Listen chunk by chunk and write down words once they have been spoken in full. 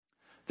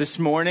This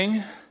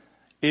morning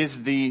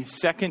is the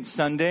second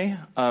Sunday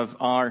of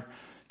our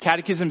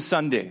Catechism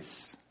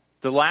Sundays.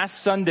 The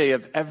last Sunday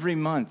of every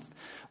month,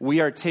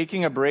 we are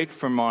taking a break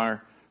from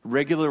our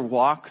regular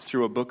walk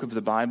through a book of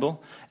the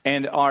Bible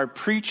and are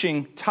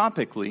preaching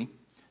topically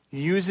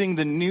using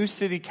the New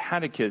City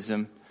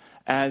Catechism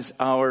as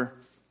our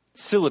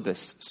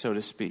syllabus, so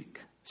to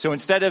speak. So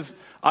instead of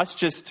us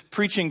just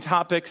preaching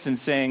topics and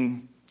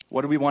saying,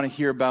 what do we want to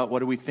hear about?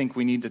 What do we think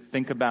we need to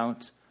think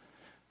about?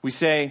 We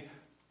say,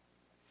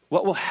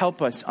 what will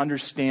help us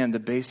understand the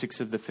basics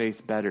of the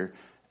faith better?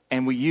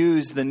 And we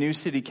use the New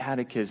City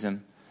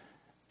Catechism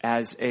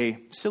as a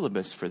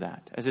syllabus for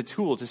that, as a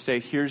tool to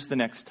say, here's the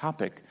next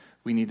topic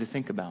we need to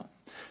think about.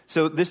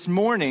 So this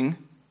morning,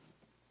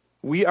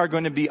 we are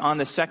going to be on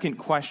the second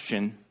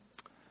question,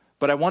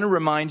 but I want to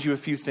remind you a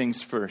few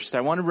things first.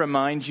 I want to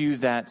remind you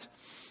that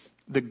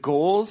the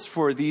goals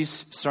for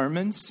these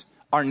sermons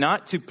are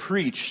not to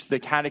preach the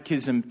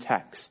catechism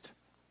text.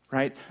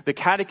 Right? The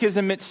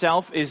catechism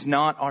itself is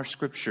not our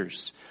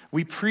scriptures.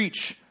 We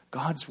preach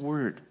God's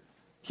word.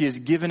 He has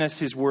given us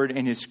his word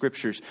and his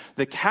scriptures.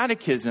 The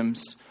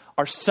catechisms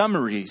are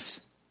summaries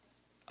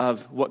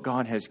of what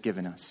God has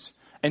given us.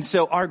 And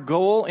so our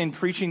goal in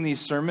preaching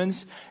these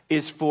sermons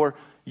is for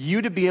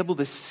you to be able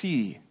to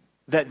see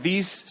that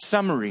these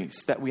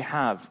summaries that we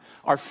have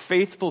are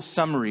faithful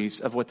summaries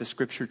of what the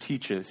scripture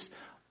teaches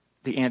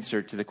the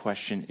answer to the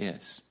question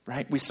is.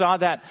 Right? We saw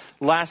that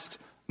last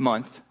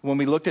month when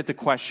we looked at the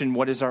question,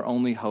 what is our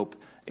only hope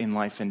in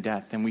life and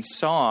death? And we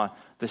saw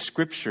the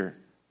scripture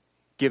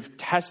give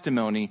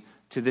testimony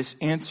to this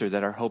answer,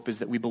 that our hope is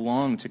that we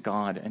belong to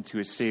God and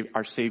to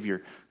our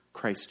Savior,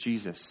 Christ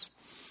Jesus.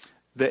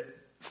 The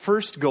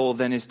first goal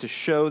then is to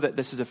show that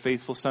this is a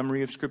faithful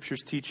summary of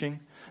Scripture's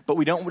teaching, but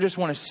we don't just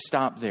want to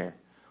stop there.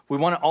 We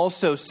want to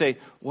also say,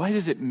 what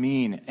does it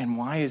mean and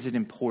why is it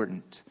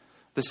important?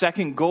 The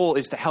second goal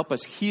is to help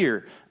us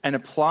hear and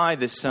apply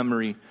this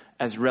summary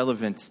as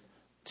relevant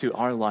to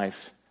our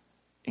life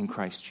in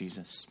Christ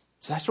Jesus.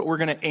 So that's what we're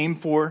going to aim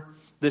for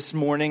this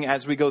morning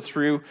as we go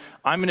through.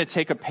 I'm going to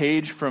take a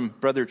page from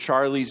Brother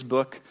Charlie's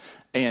book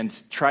and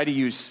try to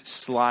use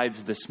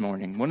slides this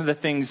morning. One of the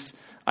things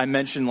I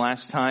mentioned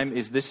last time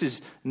is this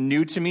is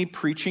new to me,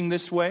 preaching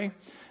this way.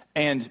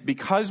 And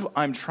because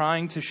I'm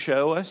trying to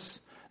show us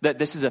that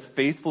this is a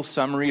faithful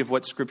summary of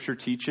what Scripture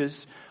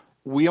teaches,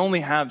 we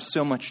only have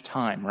so much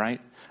time, right?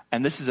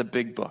 And this is a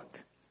big book.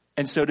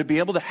 And so to be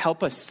able to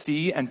help us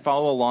see and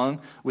follow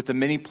along with the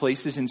many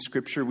places in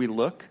Scripture we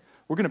look,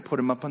 we're going to put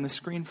them up on the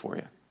screen for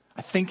you.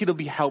 I think it'll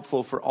be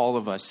helpful for all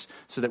of us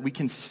so that we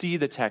can see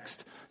the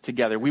text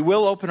together. We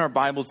will open our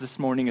Bibles this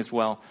morning as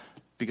well,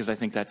 because I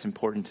think that's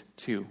important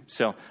too.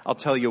 So I'll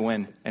tell you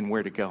when and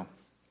where to go.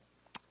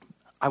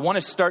 I want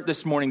to start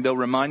this morning, though,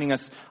 reminding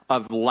us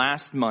of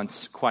last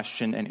month's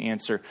question and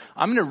answer.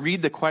 I'm going to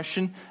read the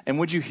question, and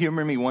would you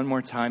humor me one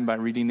more time by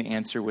reading the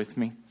answer with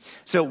me?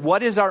 So,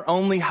 what is our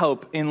only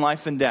hope in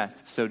life and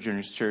death,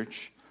 Sojourners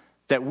Church?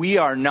 That we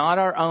are not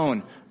our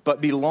own, but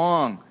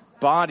belong,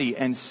 body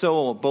and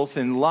soul, both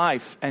in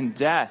life and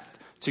death,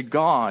 to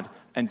God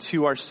and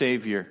to our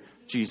Savior,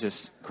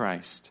 Jesus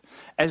Christ.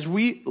 As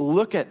we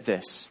look at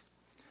this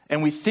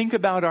and we think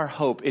about our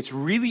hope, it's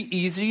really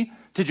easy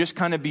to just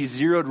kind of be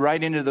zeroed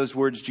right into those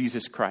words,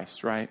 Jesus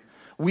Christ, right?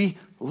 We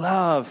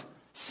love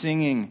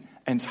singing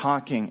and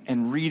talking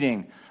and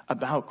reading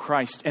about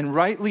Christ. And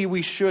rightly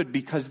we should,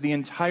 because the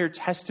entire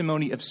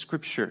testimony of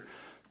Scripture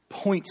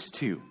points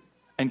to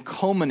and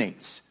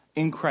culminates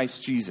in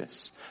Christ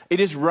Jesus. It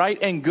is right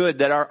and good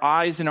that our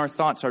eyes and our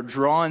thoughts are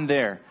drawn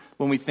there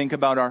when we think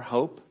about our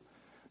hope.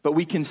 But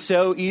we can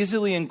so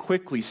easily and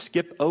quickly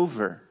skip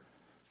over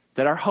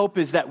that our hope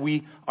is that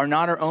we are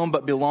not our own,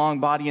 but belong,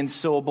 body and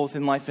soul, both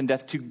in life and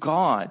death, to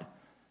God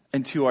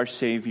and to our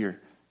Savior,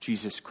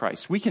 Jesus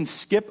Christ. We can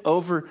skip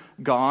over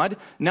God,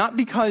 not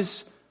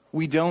because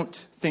we don't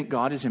think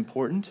God is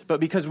important,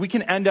 but because we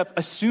can end up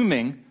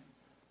assuming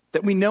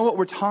that we know what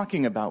we're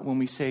talking about when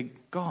we say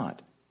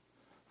God.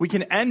 We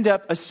can end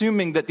up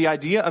assuming that the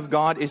idea of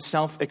God is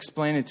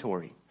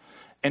self-explanatory.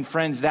 And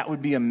friends, that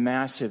would be a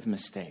massive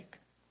mistake.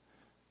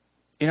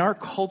 In our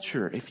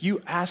culture, if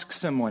you ask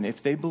someone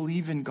if they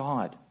believe in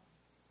God,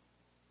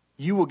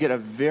 you will get a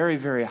very,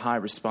 very high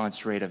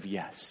response rate of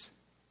yes,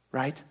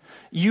 right?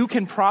 You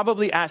can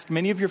probably ask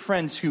many of your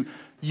friends who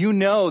you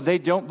know they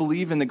don't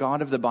believe in the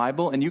God of the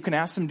Bible, and you can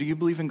ask them, do you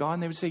believe in God?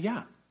 And they would say,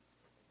 yeah.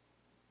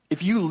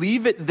 If you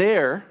leave it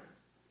there,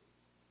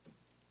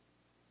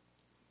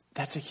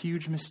 that's a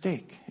huge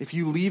mistake. If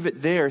you leave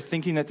it there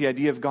thinking that the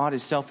idea of God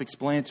is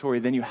self-explanatory,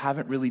 then you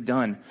haven't really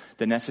done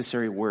the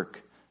necessary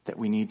work that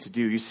we need to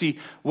do. You see,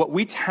 what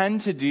we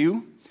tend to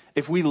do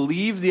if we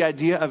leave the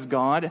idea of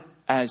God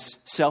as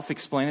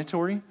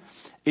self-explanatory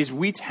is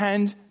we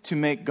tend to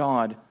make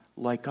God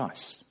like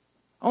us.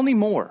 Only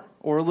more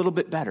or a little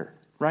bit better,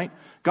 right?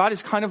 God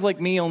is kind of like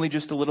me, only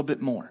just a little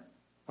bit more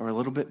or a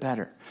little bit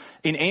better.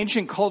 In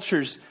ancient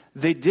cultures,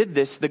 they did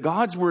this. The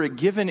gods were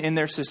given in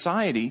their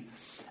society,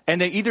 and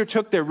they either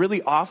took their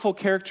really awful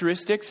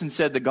characteristics and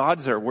said the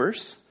gods are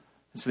worse,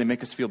 So they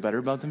make us feel better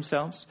about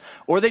themselves.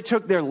 Or they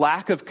took their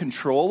lack of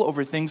control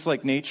over things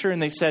like nature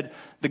and they said,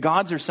 the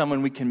gods are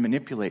someone we can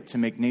manipulate to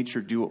make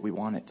nature do what we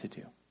want it to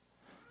do.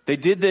 They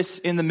did this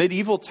in the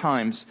medieval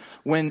times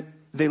when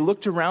they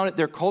looked around at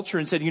their culture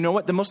and said, you know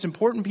what? The most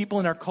important people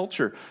in our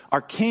culture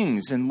are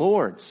kings and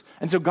lords.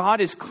 And so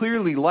God is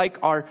clearly like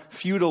our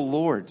feudal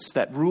lords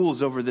that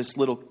rules over this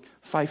little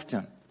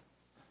fiefdom.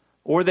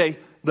 Or the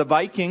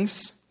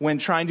Vikings, when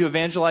trying to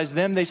evangelize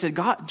them, they said,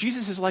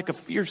 Jesus is like a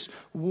fierce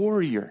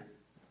warrior.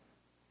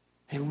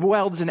 He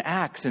wields an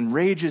axe and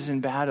rages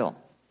in battle.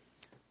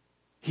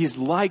 He's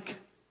like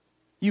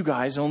you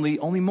guys,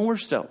 only more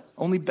so,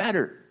 only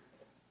better.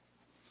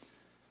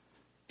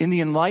 In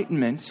the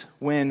Enlightenment,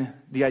 when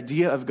the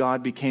idea of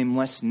God became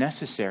less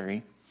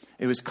necessary,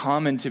 it was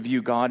common to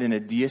view God in a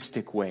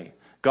deistic way.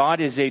 God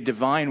is a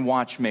divine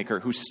watchmaker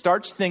who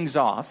starts things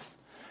off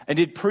and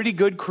did pretty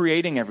good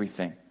creating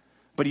everything,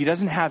 but he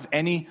doesn't have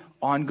any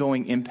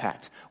ongoing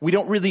impact. We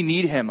don't really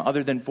need him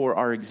other than for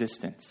our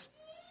existence.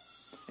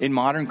 In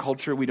modern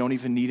culture, we don't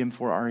even need him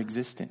for our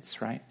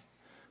existence, right?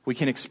 We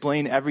can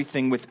explain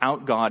everything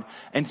without God,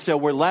 and so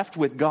we're left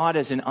with God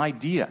as an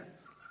idea.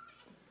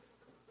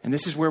 And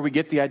this is where we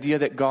get the idea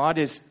that God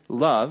is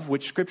love,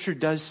 which Scripture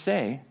does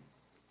say,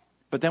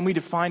 but then we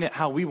define it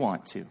how we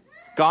want to.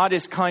 God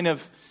is kind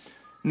of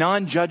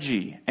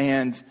non-judgy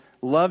and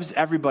loves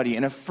everybody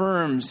and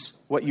affirms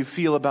what you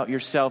feel about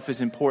yourself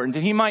is important.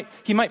 And he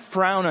might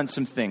frown on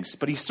some things,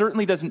 but he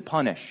certainly doesn't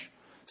punish,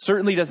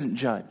 certainly doesn't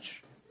judge.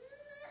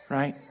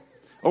 Right?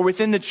 Or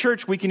within the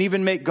church, we can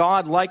even make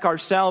God like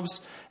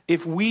ourselves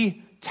if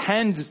we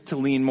tend to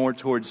lean more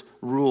towards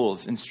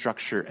rules and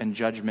structure and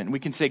judgment. We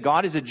can say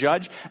God is a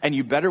judge and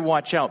you better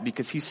watch out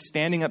because he's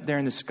standing up there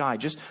in the sky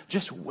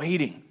just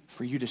waiting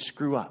for you to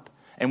screw up.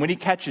 And when he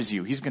catches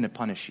you, he's going to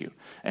punish you.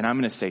 And I'm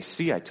going to say,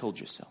 see, I told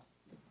you so.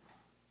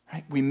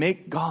 Right? We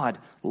make God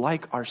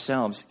like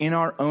ourselves in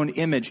our own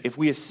image. If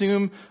we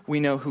assume we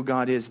know who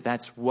God is,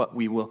 that's what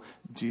we will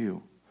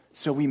do.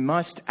 So we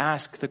must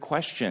ask the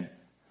question.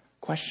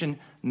 Question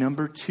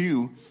number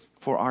 2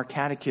 for our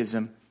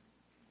catechism.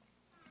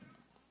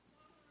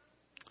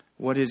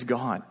 What is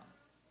God?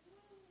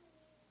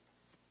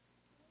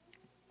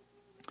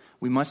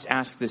 We must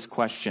ask this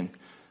question,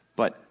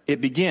 but it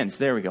begins,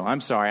 there we go.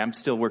 I'm sorry, I'm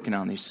still working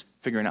on these,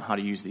 figuring out how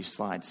to use these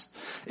slides.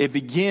 It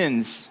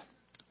begins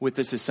with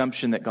this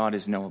assumption that God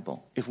is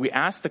knowable. If we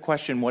ask the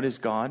question, what is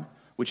God,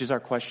 which is our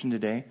question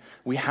today,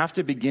 we have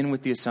to begin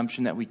with the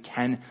assumption that we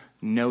can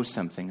know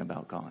something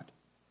about God.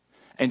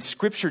 And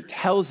Scripture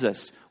tells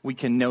us we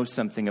can know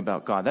something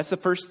about God. That's the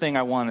first thing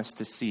I want us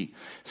to see.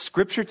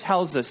 Scripture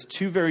tells us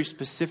 2 very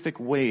specific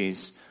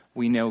ways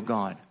we know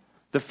God.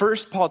 The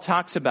first Paul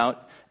talks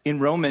about in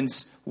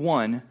Romans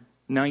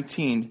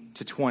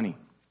 1:19-20.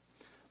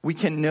 We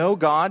can know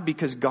God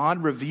because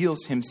God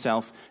reveals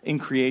himself in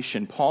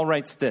creation. Paul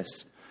writes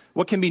this,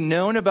 what can be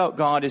known about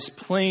God is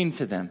plain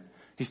to them.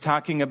 He's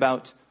talking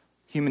about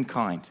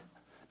humankind.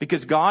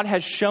 Because God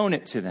has shown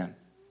it to them.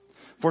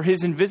 For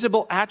his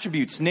invisible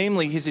attributes,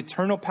 namely his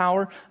eternal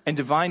power and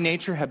divine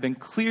nature, have been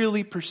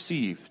clearly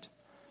perceived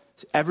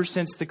ever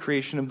since the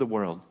creation of the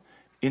world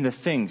in the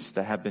things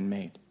that have been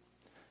made.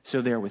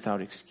 So they are without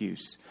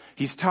excuse.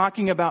 He's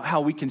talking about how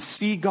we can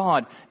see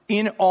God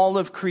in all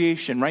of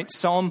creation, right?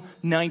 Psalm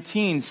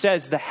 19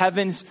 says, the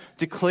heavens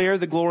declare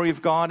the glory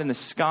of God and the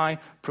sky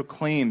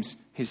proclaims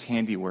his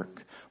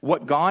handiwork.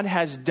 What God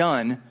has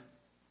done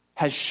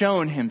has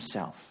shown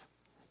himself.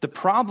 The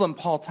problem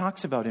Paul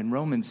talks about in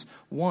Romans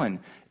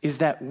 1 is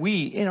that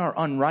we, in our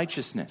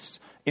unrighteousness,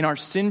 in our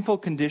sinful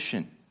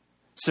condition,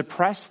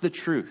 suppress the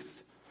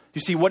truth.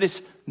 You see, what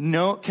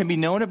can be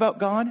known about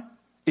God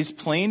is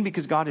plain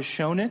because God has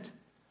shown it,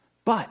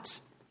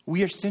 but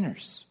we are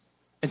sinners.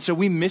 And so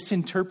we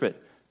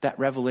misinterpret that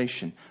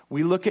revelation.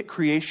 We look at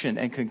creation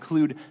and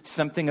conclude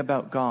something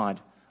about God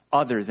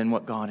other than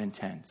what God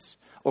intends.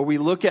 Or we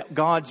look at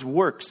God's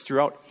works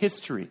throughout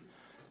history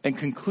and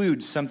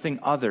conclude something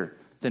other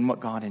than what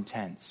God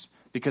intends,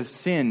 because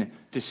sin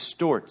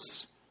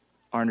distorts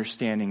our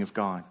understanding of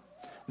God.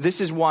 This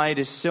is why it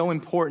is so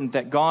important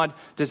that God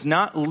does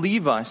not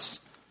leave us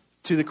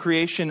to the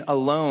creation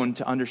alone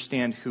to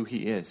understand who he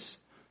is.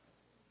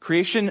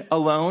 Creation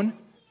alone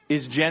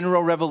is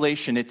general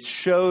revelation. It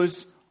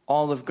shows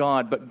all of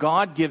God, but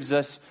God gives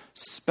us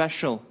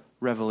special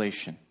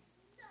revelation.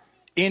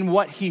 In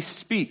what he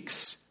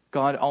speaks,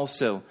 God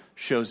also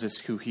shows us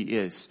who he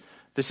is.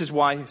 This is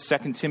why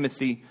 2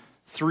 Timothy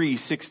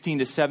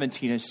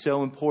 3:16-17 is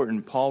so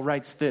important. Paul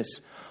writes this,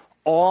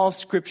 all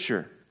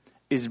Scripture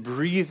is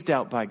breathed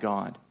out by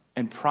God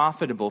and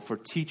profitable for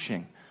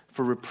teaching,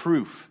 for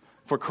reproof,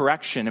 for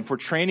correction, and for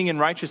training in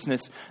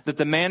righteousness, that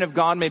the man of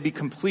God may be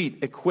complete,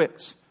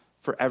 equipped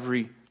for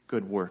every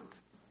good work.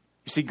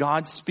 You see,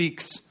 God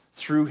speaks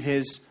through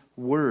his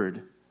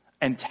word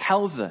and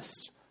tells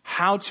us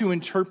how to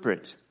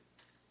interpret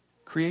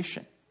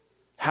creation,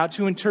 how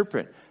to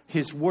interpret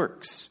his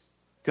works.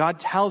 God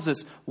tells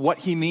us what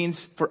he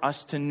means for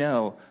us to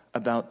know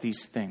about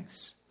these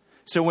things.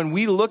 So when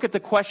we look at the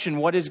question,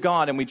 what is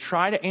God, and we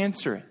try to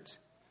answer it,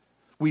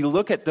 We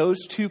look at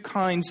those two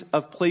kinds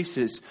of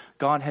places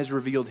God has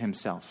revealed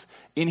himself.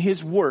 In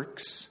his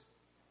works,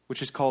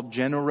 which is called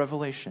general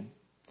revelation,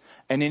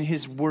 and in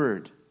his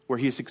word, where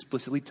he has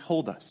explicitly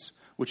told us,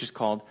 which is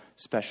called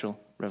special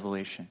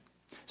revelation.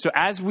 So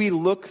as we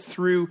look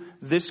through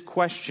this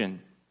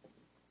question,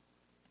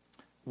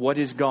 what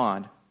is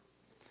God?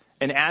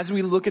 And as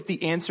we look at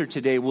the answer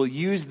today, we'll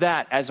use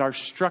that as our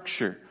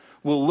structure.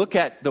 We'll look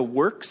at the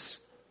works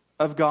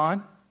of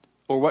God,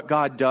 or what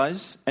God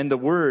does, and the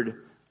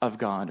word of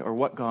God, or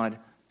what God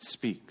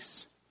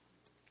speaks.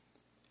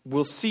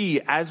 We'll see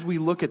as we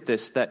look at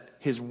this that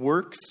his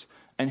works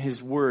and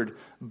his word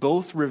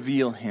both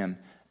reveal him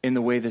in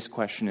the way this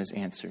question is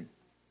answered.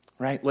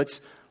 Right? Let's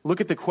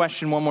look at the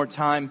question one more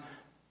time.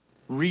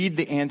 Read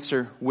the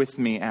answer with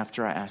me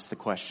after I ask the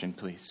question,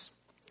 please.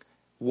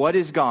 What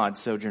is God,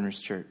 Sojourners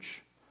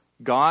Church?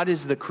 God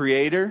is the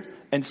creator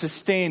and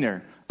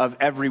sustainer of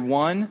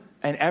everyone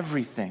and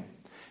everything.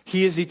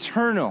 He is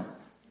eternal,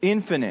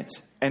 infinite,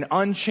 and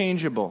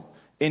unchangeable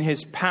in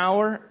his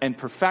power and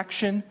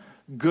perfection,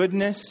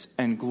 goodness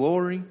and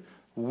glory,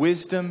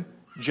 wisdom,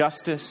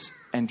 justice,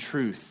 and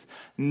truth.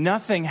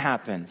 Nothing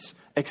happens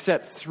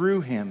except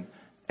through him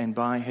and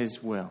by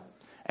his will.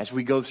 As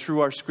we go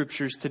through our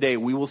scriptures today,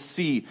 we will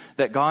see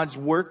that God's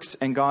works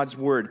and God's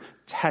word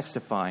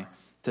testify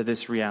to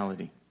this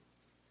reality.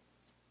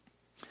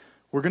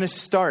 We're going to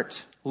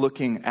start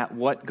looking at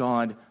what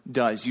God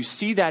does. You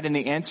see that in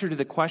the answer to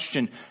the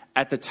question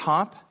at the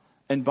top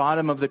and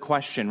bottom of the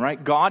question,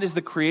 right? God is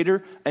the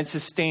creator and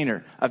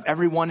sustainer of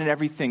everyone and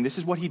everything. This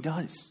is what he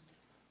does.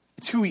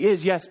 It's who he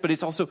is, yes, but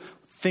it's also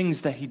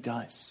things that he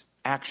does.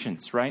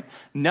 Actions, right?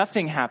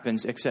 Nothing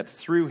happens except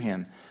through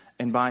him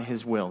and by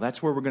his will.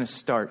 That's where we're going to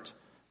start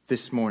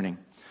this morning.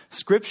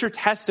 Scripture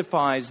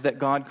testifies that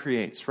God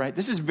creates, right?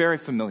 This is very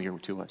familiar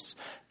to us.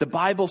 The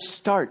Bible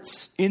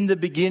starts in the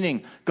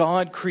beginning.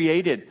 God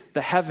created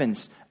the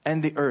heavens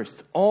and the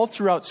earth. All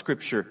throughout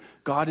Scripture,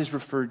 God is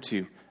referred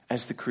to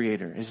as the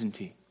creator, isn't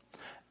he?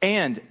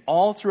 And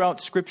all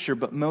throughout Scripture,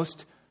 but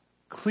most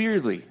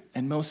clearly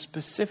and most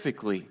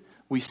specifically,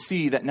 we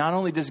see that not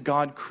only does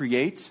God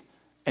create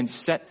and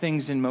set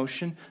things in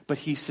motion, but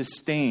he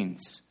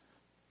sustains.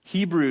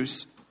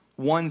 Hebrews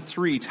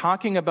 1:3,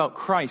 talking about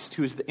Christ,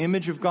 who is the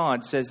image of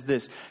God, says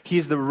this: he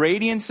is the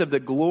radiance of the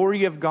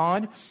glory of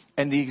God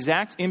and the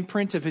exact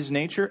imprint of his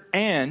nature,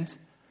 and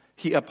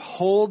he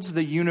upholds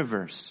the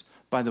universe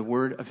by the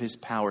word of his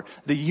power.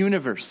 The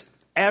universe,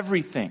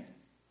 everything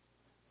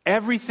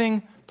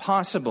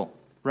possible,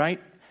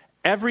 right?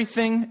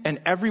 Everything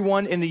and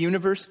everyone in the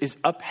universe is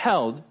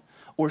upheld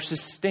or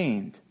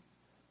sustained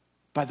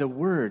by the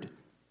word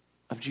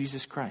of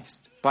Jesus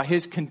Christ, by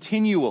his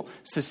continual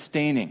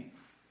sustaining.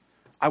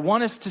 I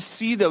want us to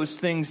see those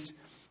things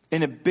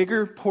in a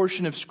bigger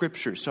portion of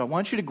Scripture. So I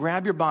want you to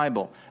grab your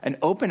Bible and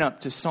open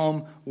up to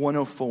Psalm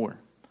 104.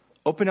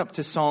 Open up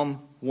to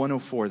Psalm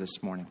 104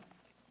 this morning.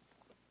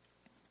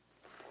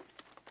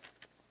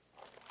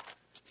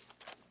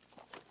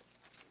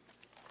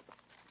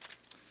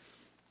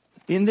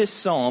 In this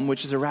psalm,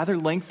 which is a rather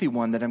lengthy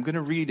one that I'm going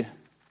to read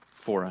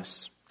for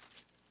us,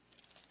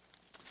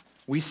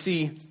 we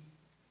see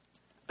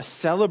a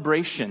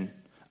celebration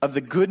of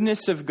the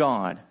goodness of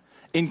God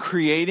in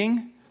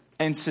creating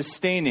and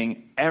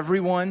sustaining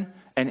everyone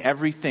and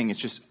everything. It's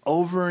just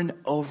over and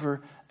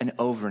over and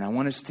over. And I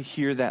want us to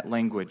hear that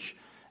language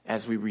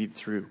as we read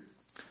through.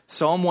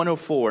 Psalm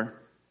 104,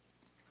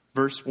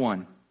 verse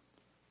 1.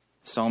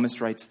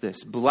 Psalmist writes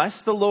this: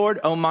 Bless the Lord,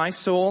 O my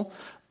soul.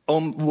 O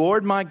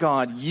Lord my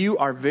God, you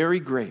are very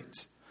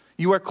great.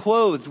 You are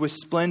clothed with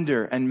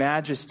splendor and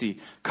majesty,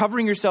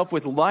 covering yourself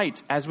with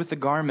light as with a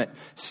garment,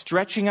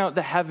 stretching out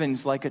the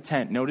heavens like a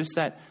tent. Notice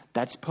that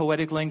that's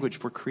poetic language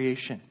for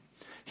creation.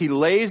 He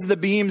lays the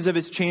beams of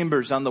his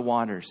chambers on the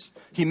waters.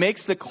 He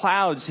makes the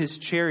clouds his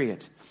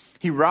chariot.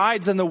 He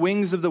rides on the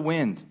wings of the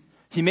wind.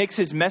 He makes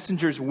his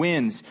messengers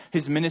winds,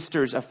 his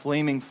ministers a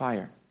flaming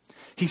fire.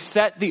 He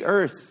set the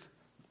earth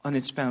on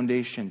its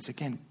foundations.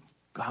 Again,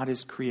 God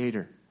is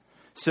creator,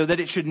 so that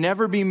it should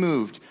never be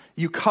moved.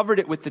 You covered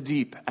it with the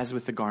deep as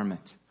with a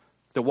garment.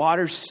 The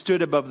waters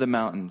stood above the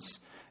mountains.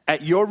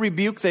 At your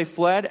rebuke they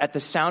fled. At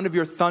the sound of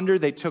your thunder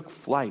they took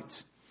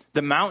flight.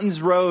 The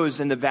mountains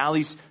rose and the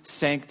valleys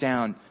sank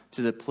down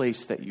to the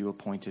place that you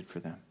appointed for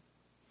them.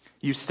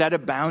 You set a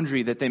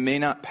boundary that they may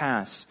not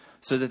pass,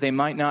 so that they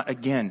might not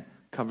again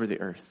cover the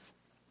earth.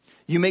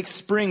 You make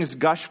springs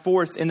gush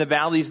forth in the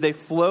valleys. They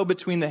flow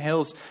between the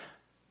hills.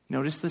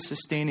 Notice the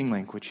sustaining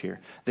language here.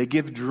 They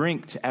give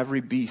drink to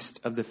every beast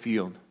of the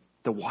field.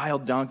 The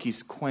wild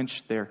donkeys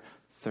quench their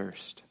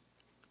thirst.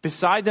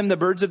 Beside them the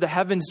birds of the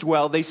heavens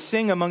dwell. They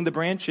sing among the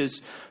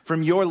branches.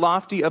 From your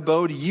lofty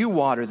abode you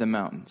water the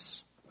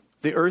mountains.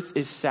 The earth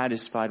is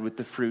satisfied with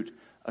the fruit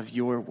of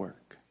your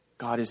work.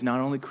 God is not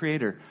only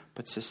creator,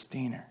 but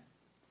sustainer.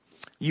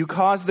 You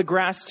cause the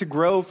grass to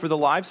grow for the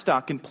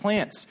livestock and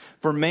plants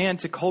for man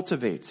to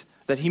cultivate,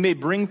 that he may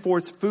bring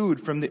forth food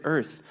from the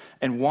earth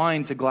and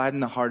wine to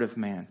gladden the heart of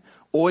man,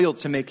 oil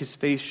to make his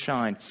face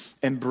shine,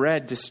 and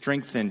bread to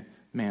strengthen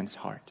man's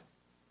heart.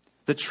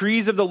 The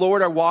trees of the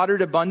Lord are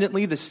watered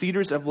abundantly, the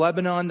cedars of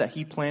Lebanon that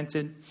he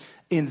planted.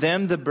 In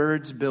them the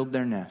birds build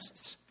their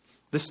nests.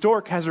 The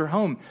stork has her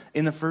home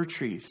in the fir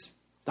trees.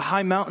 The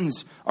high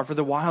mountains are for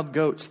the wild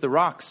goats. The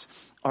rocks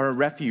are a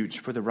refuge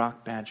for the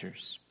rock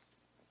badgers.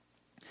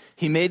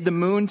 He made the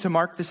moon to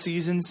mark the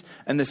seasons,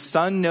 and the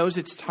sun knows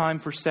its time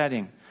for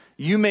setting.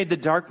 You made the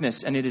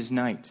darkness, and it is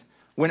night,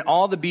 when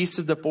all the beasts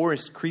of the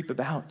forest creep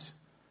about.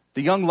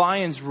 The young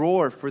lions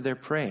roar for their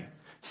prey,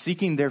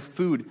 seeking their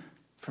food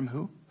from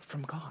who?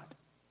 From God.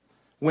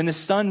 When the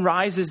sun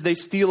rises, they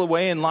steal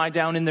away and lie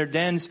down in their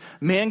dens.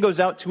 Man goes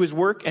out to his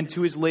work and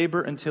to his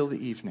labor until the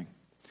evening.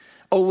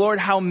 O Lord,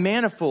 how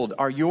manifold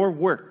are your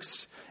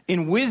works.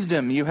 In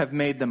wisdom you have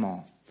made them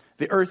all.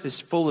 The earth is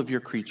full of your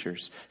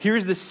creatures. Here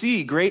is the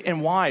sea, great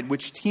and wide,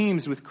 which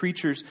teems with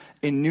creatures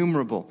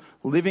innumerable,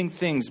 living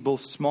things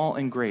both small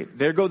and great.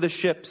 There go the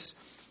ships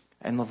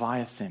and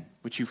Leviathan,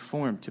 which you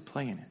formed to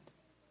play in it.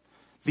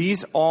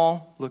 These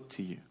all look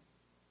to you.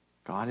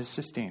 God is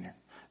sustainer.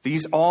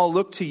 These all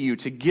look to you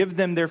to give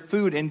them their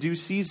food in due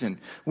season.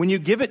 When you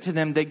give it to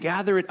them, they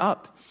gather it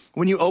up.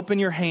 When you open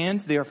your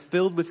hand, they are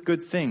filled with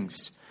good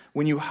things.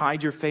 When you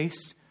hide your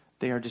face,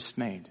 they are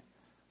dismayed.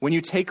 When you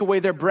take away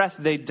their breath,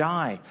 they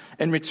die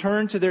and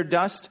return to their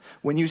dust.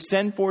 When you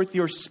send forth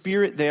your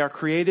spirit, they are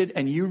created,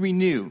 and you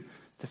renew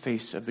the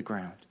face of the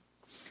ground.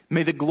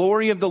 May the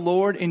glory of the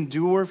Lord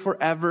endure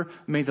forever.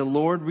 May the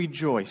Lord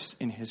rejoice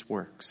in his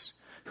works.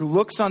 Who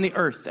looks on the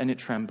earth and it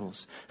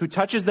trembles, who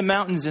touches the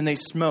mountains and they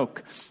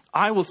smoke.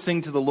 I will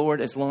sing to the Lord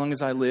as long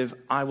as I live.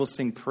 I will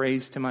sing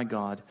praise to my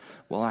God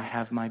while I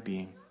have my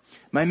being.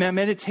 May my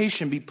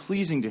meditation be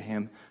pleasing to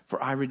him,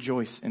 for I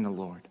rejoice in the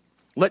Lord.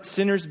 Let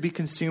sinners be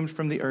consumed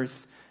from the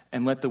earth,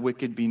 and let the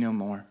wicked be no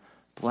more.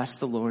 Bless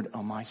the Lord,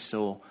 O my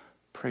soul.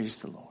 Praise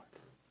the Lord.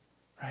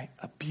 Right?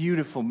 A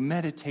beautiful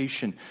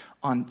meditation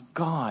on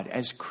God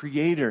as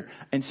creator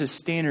and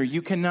sustainer.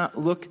 You cannot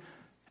look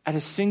at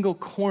a single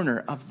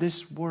corner of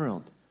this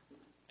world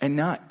and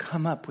not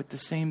come up with the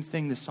same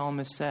thing the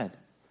psalmist said,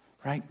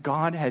 right?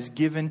 God has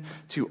given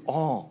to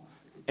all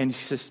and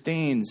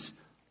sustains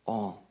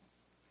all.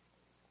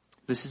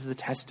 This is the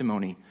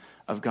testimony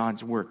of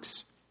God's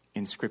works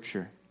in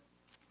Scripture.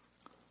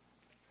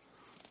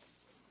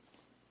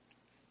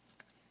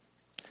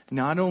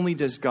 Not only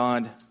does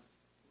God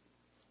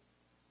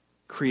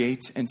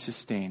create and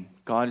sustain,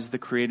 God is the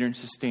creator and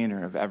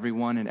sustainer of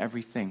everyone and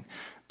everything,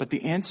 but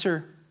the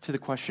answer to the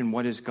question,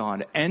 what is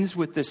God, ends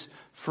with this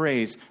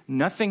phrase,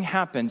 nothing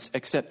happens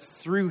except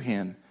through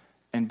him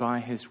and by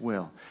his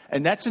will.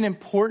 And that's an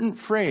important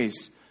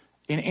phrase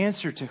in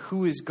answer to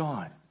who is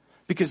God.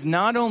 Because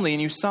not only,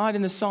 and you saw it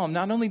in the psalm,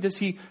 not only does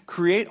he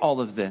create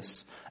all of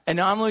this, and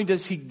not only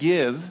does he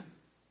give,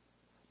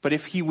 but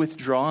if he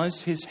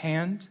withdraws his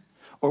hand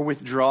or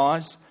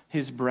withdraws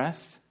his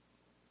breath,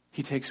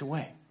 he takes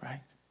away,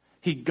 right?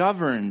 He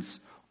governs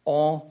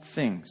all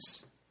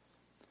things.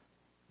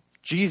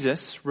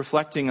 Jesus,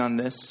 reflecting on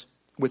this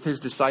with his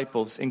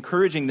disciples,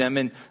 encouraging them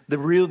in the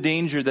real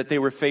danger that they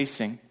were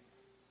facing,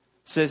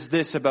 says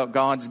this about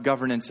God's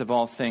governance of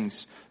all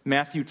things.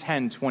 Matthew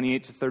 10,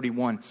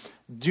 28-31.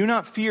 Do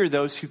not fear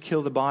those who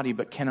kill the body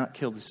but cannot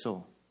kill the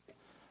soul.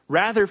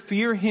 Rather,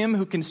 fear him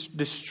who can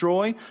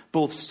destroy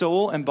both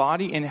soul and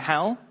body in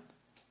hell.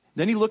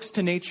 Then he looks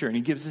to nature and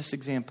he gives this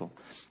example.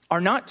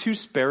 Are not 2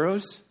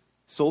 sparrows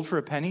sold for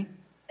a penny?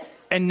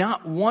 And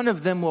not one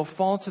of them will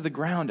fall to the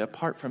ground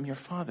apart from your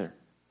Father.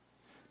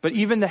 But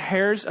even the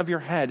hairs of your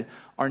head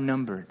are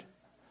numbered.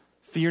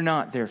 Fear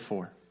not,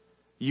 therefore.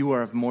 You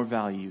are of more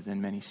value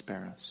than many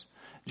sparrows.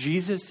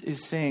 Jesus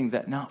is saying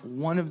that not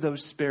one of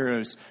those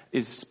sparrows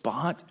is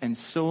bought and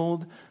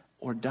sold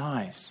or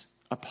dies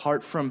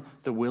apart from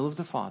the will of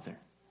the Father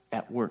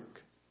at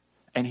work.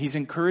 And he's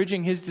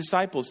encouraging his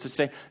disciples to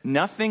say,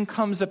 nothing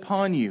comes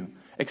upon you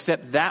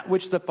except that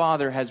which the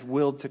Father has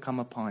willed to come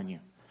upon you.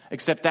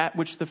 Except that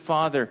which the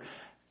Father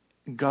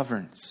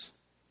governs.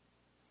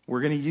 We're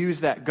going to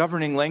use that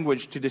governing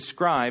language to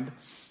describe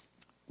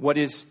what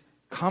is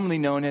commonly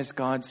known as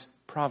God's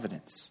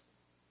providence.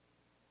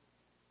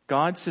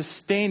 God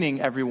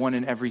sustaining everyone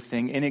and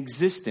everything in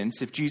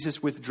existence. If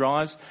Jesus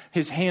withdraws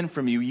his hand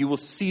from you, you will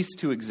cease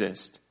to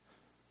exist.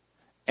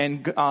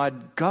 And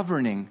God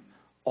governing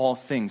all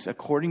things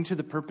according to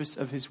the purpose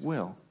of his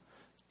will.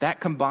 That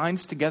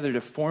combines together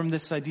to form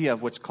this idea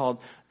of what's called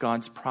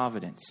God's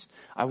providence.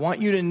 I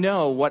want you to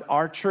know what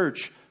our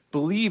church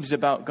believes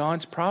about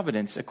God's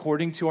providence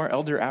according to our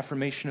elder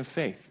affirmation of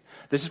faith.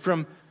 This is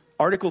from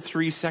Article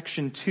 3,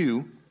 Section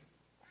 2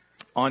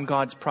 on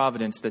God's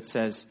providence that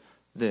says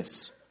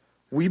this.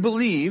 We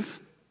believe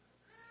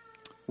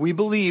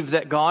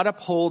that God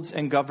upholds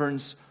and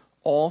governs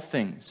all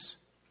things,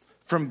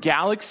 from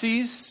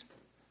galaxies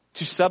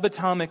to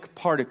subatomic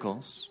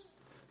particles,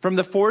 from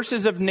the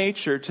forces of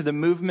nature to the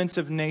movements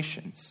of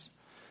nations,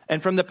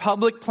 and from the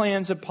public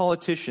plans of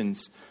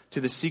politicians to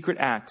the secret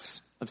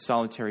acts of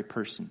solitary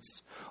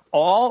persons,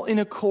 all in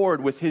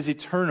accord with his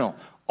eternal,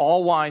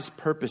 all-wise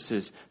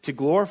purposes to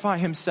glorify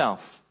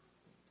himself,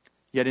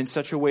 yet in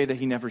such a way that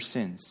he never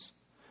sins.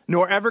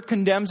 nor ever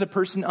condemns a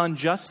person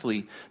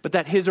unjustly, but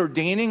that his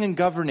ordaining and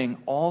governing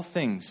all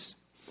things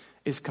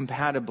is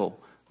compatible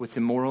with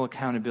the moral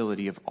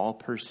accountability of all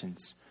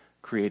persons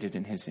created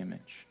in his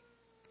image.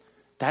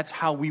 That's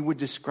how we would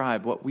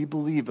describe what we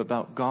believe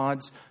about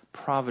God's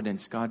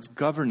providence, God's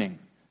governing,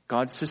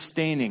 God's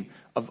sustaining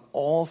of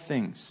all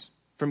things.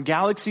 From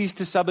galaxies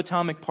to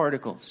subatomic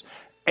particles,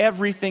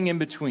 everything in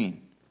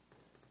between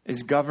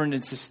is governed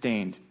and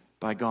sustained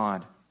by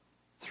God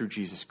through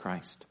Jesus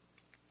Christ.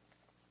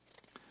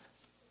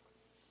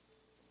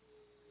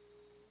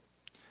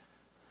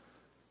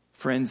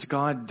 Friends,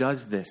 God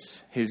does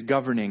this, his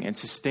governing and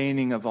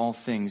sustaining of all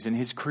things, and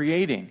his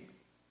creating,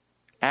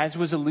 as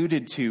was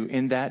alluded to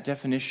in that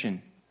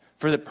definition,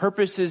 for the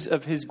purposes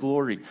of his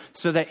glory,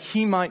 so that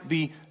he might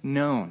be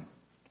known.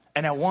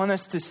 And I want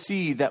us to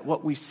see that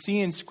what we see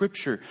in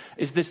Scripture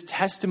is this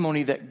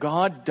testimony that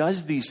God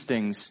does these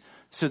things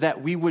so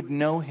that we would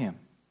know him.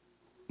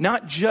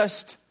 Not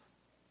just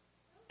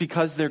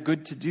because they're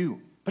good to do,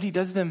 but he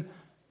does them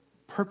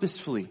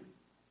purposefully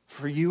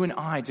for you and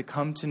I to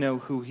come to know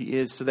who he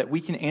is so that we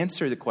can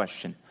answer the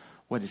question,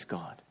 what is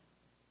God?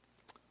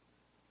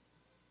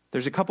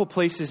 There's a couple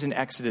places in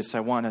Exodus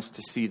I want us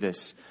to see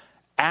this.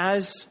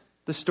 As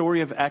the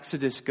story of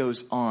Exodus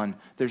goes on,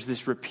 there's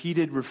this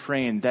repeated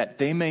refrain that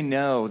they may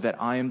know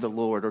that I am the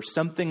Lord, or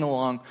something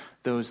along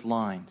those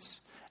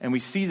lines. And we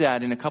see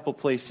that in a couple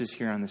places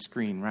here on the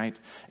screen, right?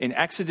 In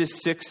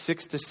Exodus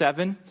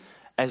 6:6-7,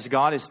 as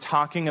God is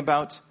talking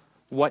about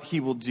what he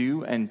will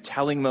do and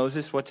telling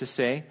Moses what to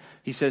say,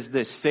 he says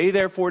this, "Say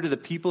therefore to the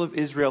people of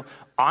Israel,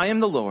 I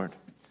am the Lord,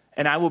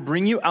 and I will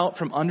bring you out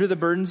from under the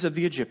burdens of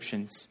the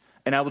Egyptians,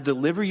 and I will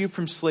deliver you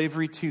from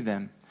slavery to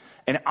them.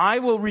 And I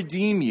will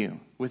redeem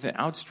you with an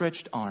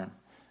outstretched arm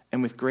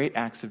and with great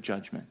acts of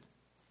judgment.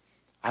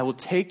 I will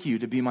take you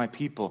to be my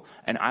people,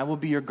 and I will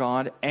be your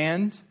God,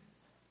 and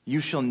you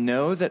shall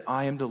know that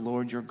I am the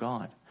Lord your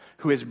God,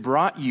 who has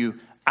brought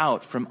you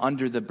out from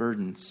under the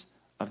burdens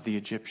of the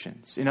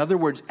Egyptians." In other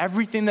words,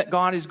 everything that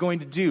God is going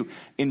to do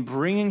in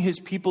bringing his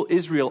people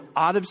Israel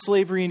out of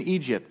slavery in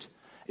Egypt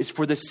is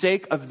for the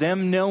sake of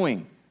them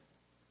knowing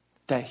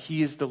that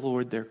he is the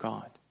Lord their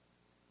God.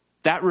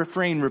 That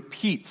refrain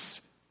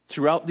repeats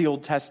throughout the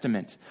Old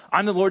Testament.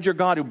 I'm the Lord your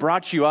God who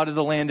brought you out of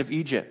the land of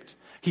Egypt.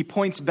 He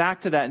points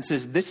back to that and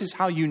says, this is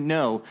how you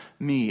know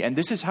me, and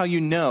this is how you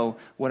know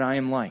what I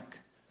am like.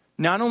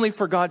 Not only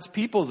for God's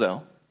people,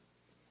 though,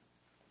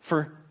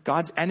 for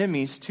God's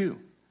enemies too.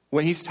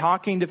 When he's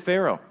talking to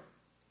Pharaoh,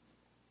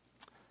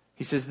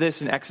 he says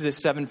this in Exodus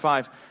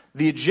 7:5,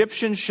 "The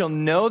Egyptians shall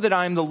know that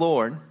I am the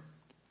Lord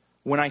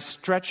when I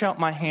stretch out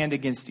my hand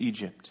against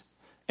Egypt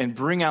and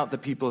bring out the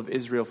people of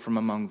Israel from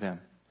among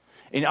them."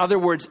 In other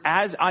words,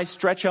 as I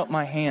stretch out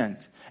my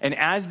hand and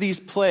as these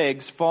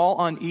plagues fall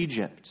on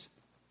Egypt,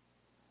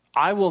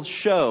 I will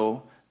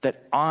show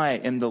that I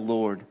am the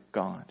Lord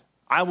God.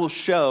 I will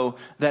show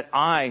that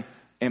I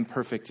am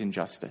perfect in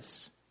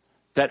justice,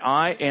 that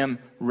I am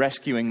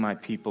rescuing my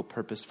people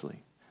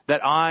purposefully,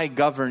 that I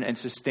govern and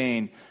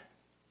sustain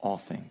all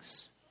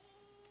things.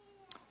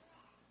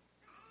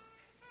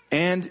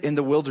 And in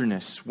the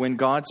wilderness, when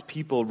God's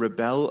people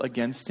rebel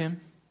against him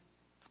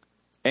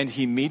and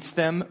he meets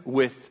them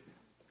with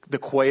the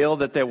quail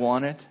that they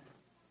wanted,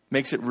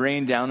 makes it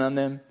rain down on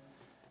them,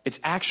 it's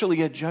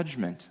actually a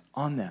judgment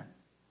on them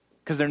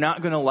because they're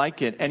not going to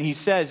like it. And he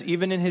says,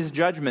 even in his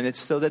judgment, it's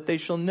so that they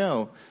shall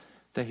know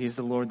that he's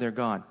the Lord their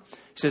God.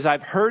 He says,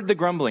 I've heard the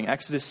grumbling,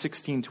 Exodus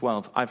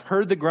 16:12. I've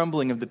heard the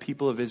grumbling of the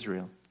people of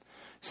Israel.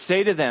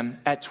 Say to them,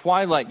 at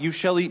twilight you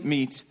shall eat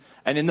meat,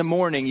 and in the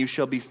morning you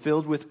shall be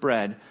filled with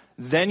bread.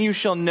 Then you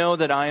shall know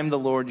that I am the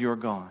Lord your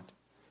God.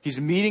 He's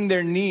meeting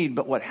their need,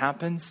 but what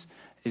happens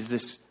is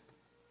this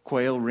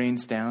quail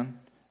rains down,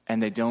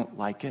 and they don't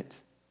like it.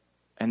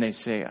 And they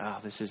say,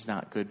 this is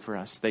not good for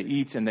us. They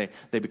eat and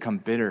they become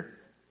bitter.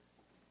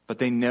 But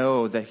they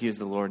know that he is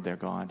the Lord their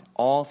God.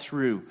 All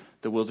through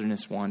the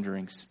wilderness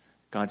wanderings,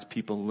 God's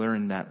people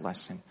learn that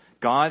lesson.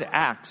 God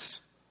acts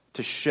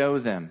to show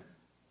them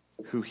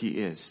who he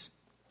is.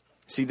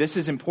 See, this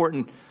is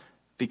important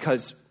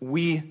because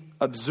we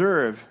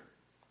observe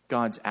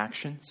God's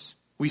actions.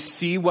 We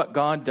see what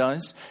God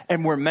does,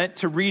 and we're meant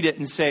to read it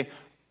and say,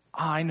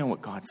 I know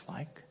what God's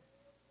like.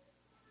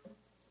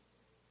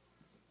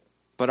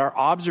 But our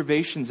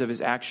observations of his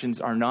actions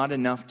are not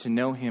enough to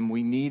know him.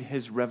 We need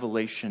his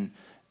revelation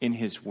in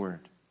his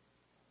word.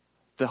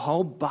 The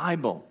whole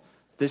Bible,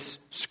 this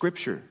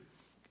scripture,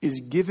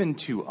 is given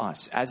to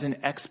us as an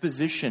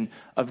exposition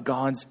of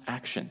God's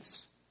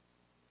actions.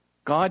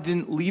 God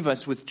didn't leave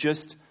us with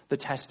just the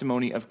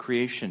testimony of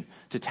creation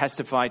to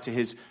testify to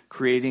his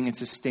creating and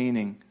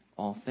sustaining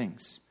all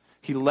things.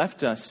 He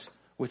left us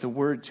with a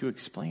word to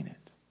explain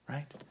it,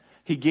 right?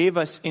 He gave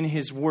us in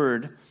his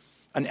word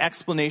an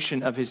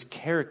explanation of his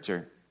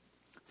character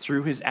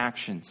through his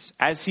actions.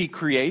 As he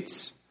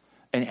creates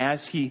and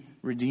as he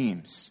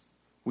redeems,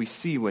 we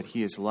see what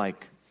he is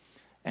like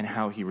and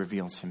how he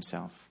reveals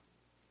himself.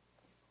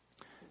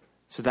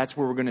 So that's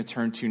where we're going to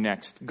turn to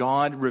next.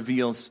 God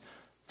reveals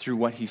through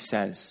what he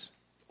says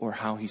or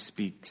how he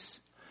speaks.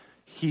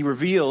 He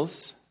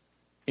reveals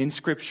in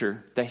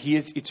Scripture that he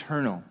is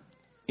eternal,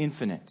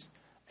 infinite,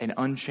 and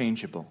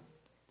unchangeable.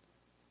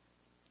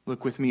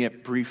 Look with me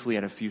briefly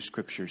at a few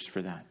scriptures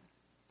for that.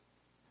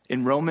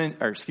 In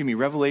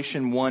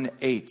Revelation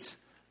 1:8,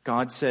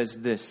 God says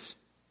this,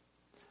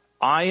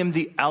 I am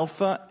the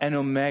Alpha and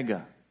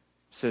Omega,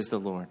 says the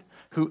Lord,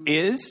 who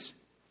is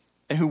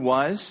and who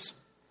was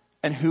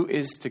and who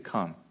is to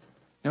come.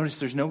 Notice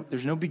there's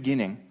no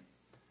beginning.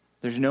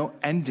 There's no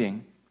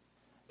ending.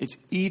 It's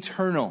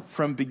eternal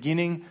from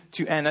beginning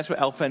to end. That's what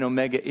Alpha and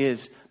Omega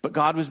is. But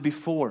God was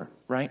before,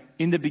 right?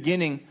 In the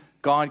beginning,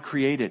 God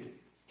created.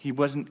 He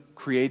wasn't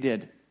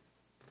created.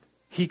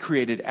 He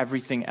created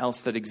everything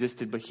else that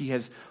existed, but he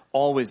has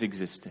always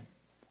existed.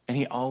 And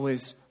he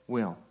always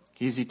will.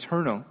 He is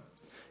eternal.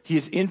 He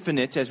is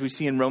infinite, as we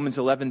see in Romans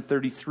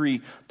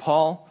 11:33.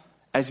 Paul,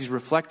 as he's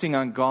reflecting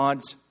on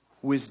God's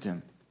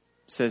wisdom,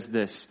 says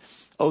this,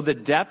 oh, the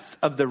depth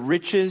of the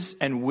riches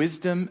and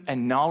wisdom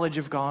and knowledge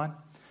of God.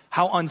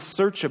 How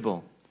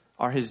unsearchable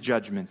are his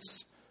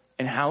judgments,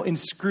 and how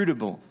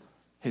inscrutable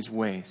his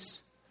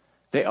ways.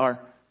 They are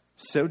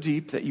so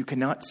deep that you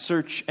cannot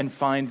search and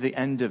find the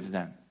end of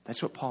them.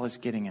 That's what Paul is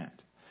getting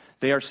at.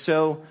 They are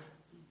so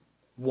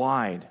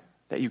wide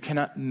that you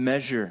cannot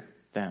measure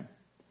them.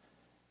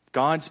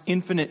 God's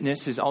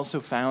infiniteness is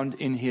also found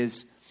in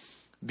his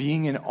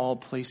being in all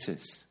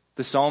places.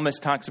 The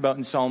psalmist talks about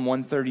in Psalm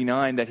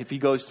 139 that if he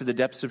goes to the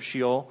depths of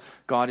Sheol,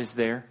 God is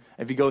there.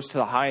 If he goes to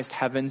the highest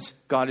heavens,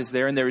 God is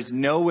there. And there is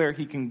nowhere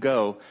he can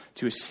go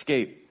to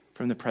escape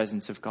from the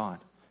presence of God.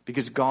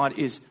 Because God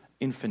is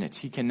infinite.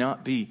 He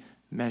cannot be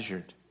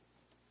measured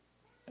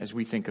as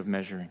we think of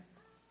measuring.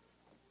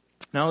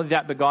 Not only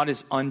that, but God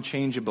is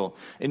unchangeable.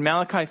 In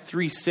Malachi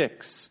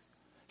 3:6,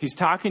 he's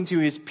talking to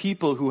his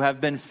people who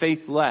have been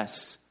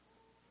faithless.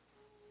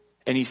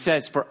 And he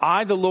says, for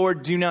I, the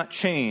Lord, do not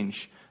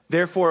change.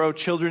 Therefore, O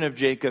children of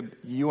Jacob,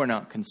 you are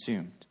not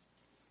consumed.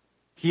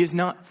 He is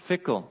not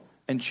fickle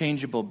and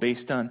changeable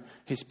based on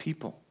his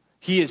people.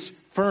 He is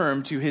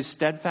firm to his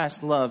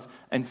steadfast love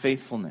and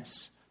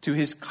faithfulness, to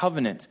his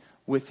covenant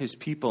with his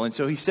people. And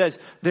so he says,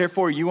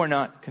 therefore you are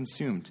not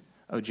consumed,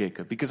 O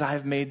Jacob, because I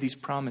have made these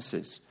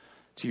promises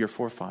to your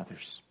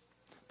forefathers.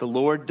 The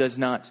Lord does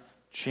not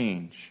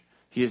change.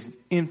 He is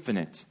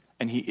infinite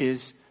and he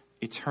is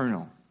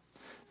eternal.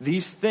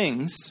 These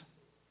things,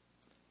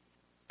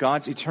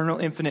 God's eternal,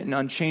 infinite, and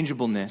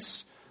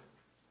unchangeableness,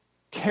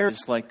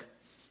 cares like,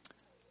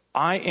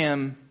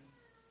 I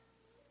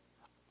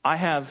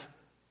have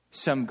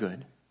some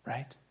good,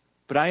 right?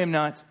 But I am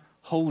not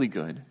wholly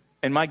good.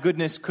 And my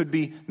goodness could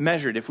be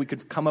measured if we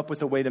could come up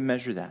with a way to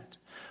measure that.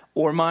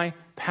 Or my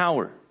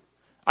power.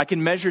 I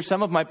can measure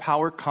some of my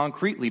power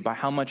concretely by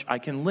how much I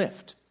can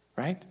lift,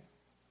 right?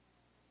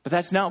 But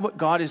that's not what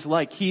God is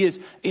like. He is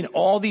in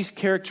all these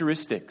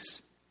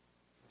characteristics,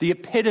 the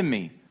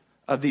epitome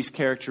of these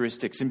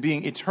characteristics, in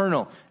being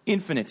eternal,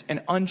 infinite,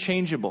 and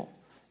unchangeable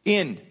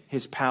in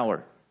his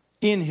power,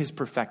 in his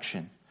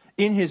perfection,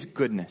 in his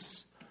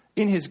goodness,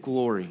 in his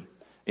glory,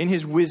 in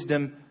his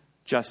wisdom,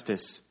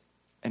 justice,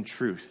 and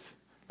truth.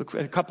 Look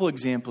at a couple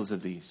examples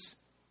of these.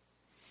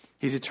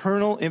 He's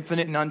eternal,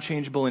 infinite, and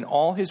unchangeable in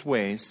all his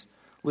ways.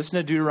 Listen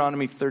to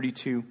Deuteronomy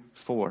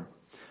 32:4.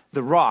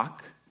 The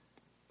rock,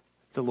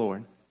 the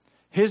Lord,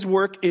 his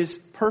work is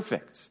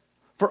perfect,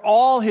 for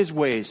all his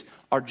ways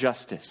are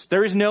justice.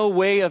 There is no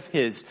way of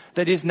his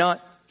that is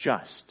not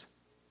just.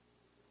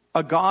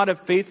 A God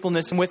of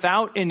faithfulness and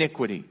without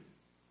iniquity.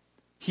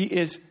 He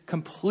is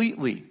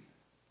completely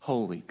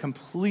holy,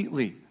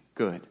 completely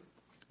good.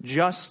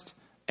 Just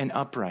and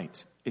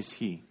upright is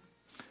he.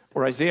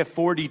 Or Isaiah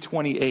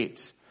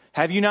 40:28.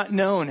 Have you not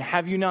known?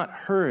 Have you not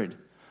heard?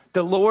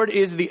 The Lord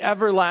is the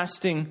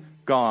everlasting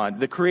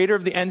God, the creator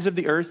of the ends of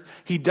the earth.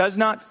 He does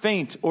not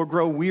faint or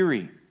grow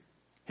weary.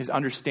 His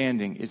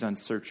understanding is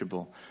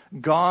unsearchable.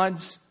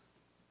 God's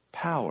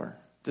power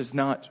does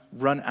not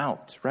run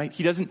out, right?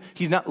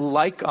 He's not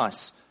like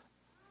us.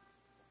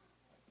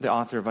 The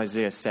author of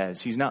Isaiah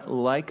says he's not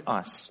like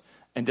us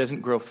and doesn't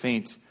grow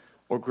faint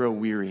or grow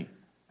weary.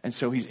 And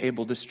so he's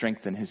able to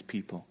strengthen his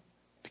people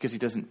because he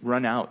doesn't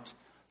run out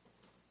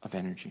of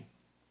energy.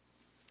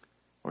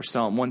 Or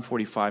Psalm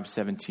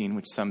 145:17,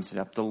 which sums it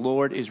up. The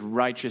Lord is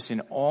righteous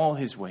in all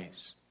his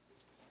ways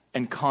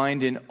and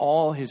kind in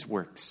all his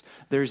works.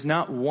 There is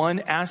not one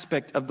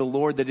aspect of the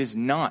Lord that is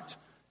not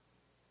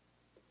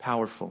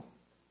powerful.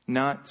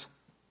 There's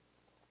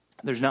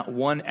not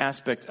one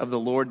aspect of the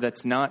Lord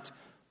that's not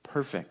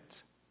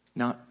perfect,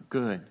 not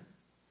good,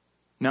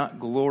 not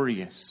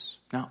glorious,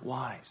 not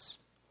wise,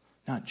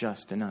 not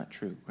just, and not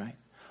true, right?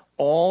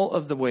 All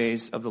of the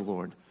ways of the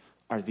Lord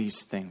are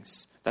these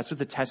things. That's what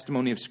the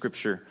testimony of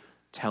Scripture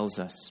tells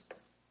us.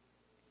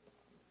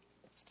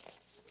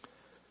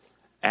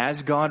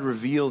 As God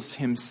reveals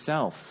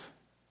himself,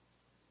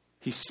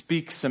 he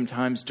speaks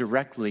sometimes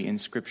directly in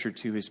Scripture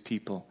to his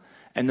people.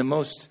 And the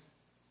most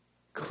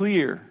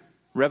clear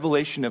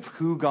revelation of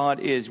who God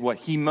is, what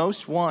he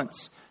most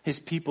wants his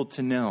people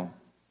to know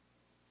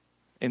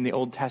in the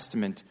Old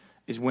Testament,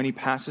 is when he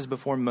passes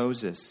before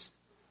Moses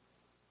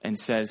and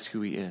says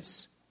who he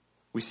is.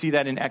 We see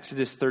that in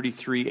Exodus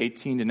 33,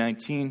 18 to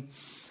 19,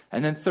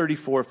 and then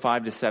 34,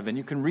 5 to 7.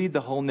 You can read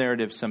the whole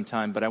narrative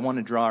sometime, but I want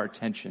to draw our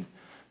attention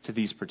to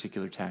these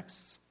particular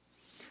texts.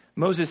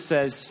 Moses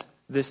says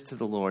this to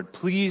the Lord,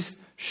 "Please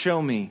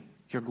show me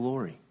your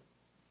glory."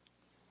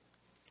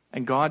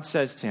 And God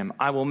says to him,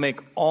 "I will make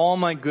all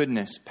my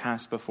goodness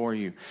pass before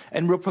you,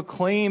 and will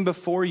proclaim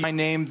before you my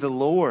name, the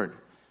Lord.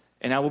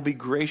 And I will be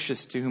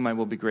gracious to whom I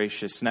will be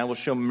gracious, and I will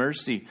show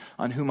mercy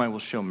on whom I will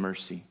show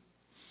mercy."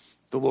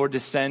 The Lord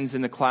descends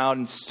in the cloud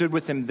and stood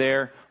with him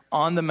there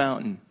on the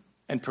mountain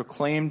and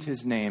proclaimed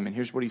his name. And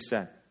here's what he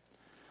said.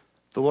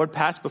 The Lord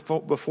passed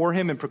before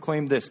him and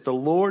proclaimed this, the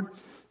Lord,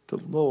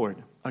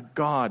 a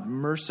God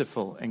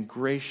merciful and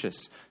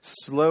gracious,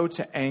 slow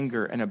to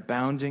anger and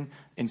abounding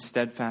in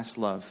steadfast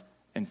love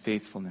and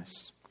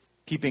faithfulness,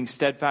 keeping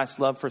steadfast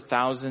love for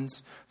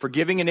thousands,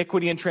 forgiving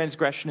iniquity and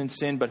transgression and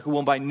sin, but who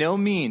will by no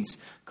means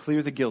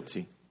clear the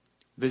guilty,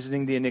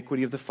 visiting the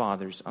iniquity of the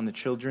fathers on the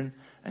children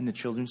and the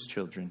children's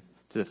children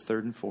to the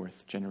third and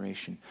fourth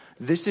generation.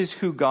 This is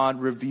who God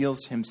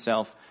reveals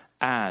himself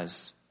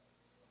as.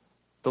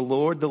 The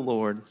Lord,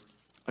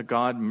 a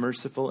God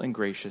merciful and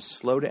gracious,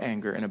 slow to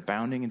anger and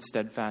abounding in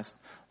steadfast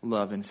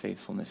love and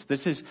faithfulness.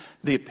 This is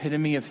the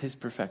epitome of his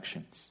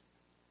perfections.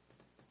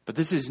 But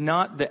this is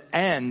not the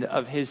end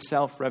of his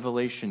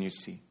self-revelation, you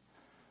see.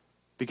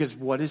 Because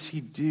what does he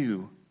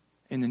do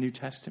in the New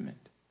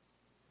Testament?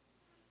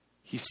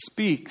 He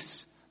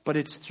speaks, but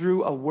it's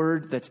through a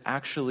word that's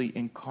actually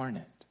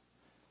incarnate.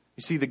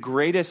 You see, the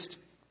greatest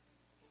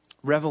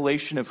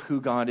revelation of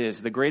who God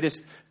is, the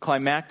greatest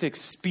climactic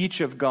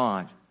speech of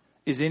God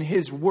is in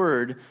his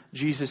word,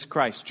 Jesus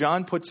Christ.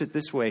 John puts it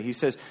this way. He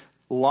says,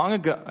 the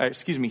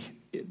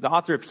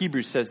author of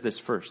Hebrews says this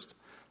first.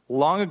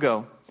 Long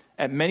ago,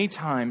 at many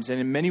times and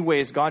in many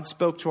ways, God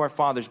spoke to our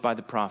fathers by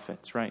the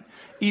prophets, right?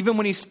 Even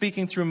when he's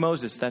speaking through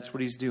Moses, that's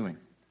what he's doing.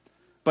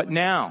 But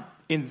now,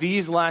 in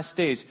these last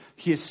days,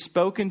 he has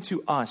spoken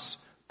to us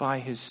by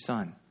his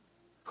Son,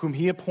 whom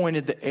he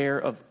appointed the heir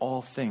of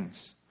all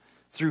things,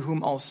 through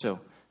whom also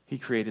he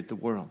created the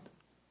world.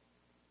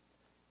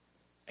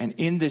 And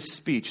in this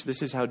speech,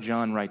 this is how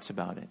John writes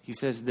about it. He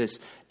says this,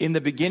 in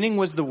the beginning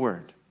was the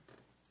Word.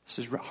 This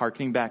is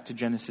hearkening back to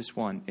Genesis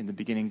 1. In the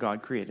beginning,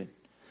 God created.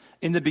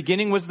 In the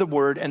beginning was the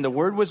Word, and the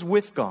Word was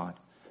with God,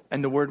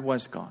 and the Word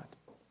was God.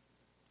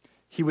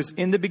 He was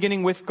in the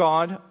beginning with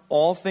God.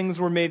 All things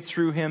were made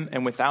through him,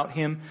 and without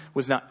him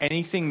was not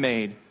anything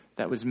made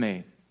that was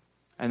made.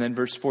 And then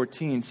verse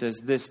 14 says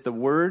this, the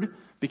Word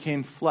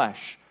became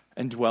flesh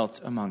and dwelt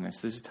among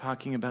us. This is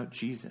talking about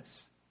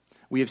Jesus.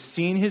 We have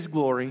seen his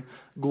glory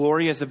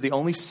as of the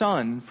only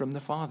Son from the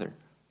Father,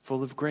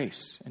 full of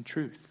grace and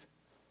truth.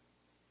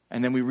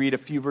 And then we read a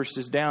few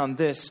verses down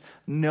this,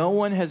 no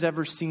one has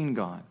ever seen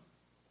God.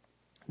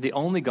 The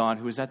only God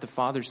who is at the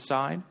Father's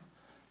side,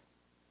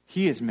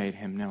 he has made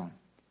him known.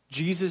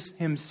 Jesus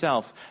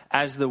himself,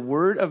 as the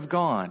Word of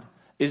God,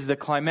 is the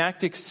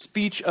climactic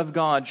speech of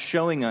God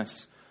showing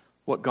us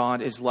what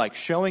God is like,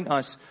 showing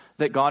us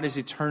that God is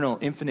eternal,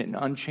 infinite, and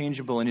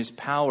unchangeable in his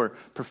power,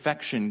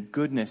 perfection,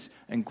 goodness,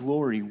 and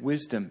glory,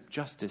 wisdom,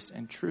 justice,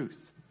 and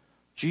truth.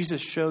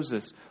 Jesus shows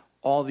us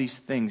all these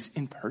things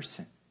in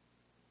person.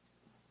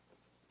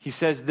 He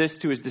says this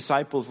to his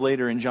disciples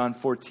later in John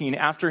 14.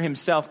 After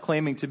himself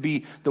claiming to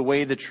be the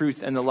way, the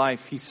truth, and the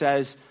life, he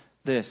says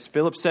this.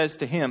 Philip says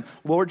to him,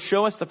 Lord,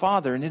 show us the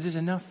Father, and it is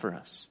enough for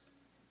us.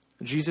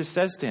 Jesus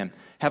says to him,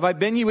 have I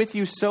been with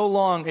you so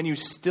long, and you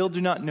still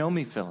do not know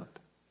me, Philip?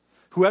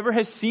 Whoever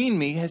has seen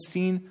me has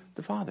seen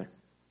the Father.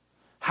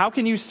 How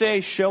can you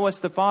say, show us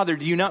the Father?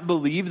 Do you not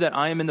believe that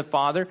I am in the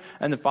Father,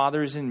 and the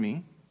Father is in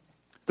me?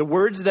 The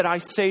words that I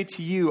say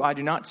to you, I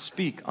do not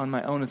speak on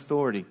my own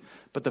authority,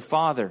 but the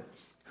Father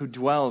who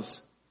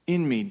dwells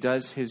in me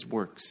does his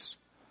works.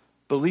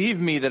 Believe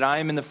me that I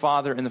am in the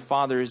Father, and the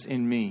Father is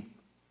in me,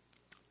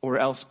 or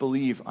else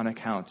believe on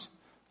account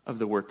of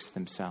the works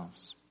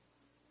themselves.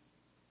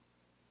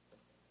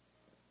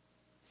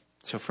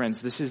 So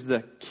friends, this is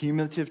the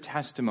cumulative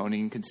testimony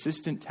and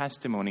consistent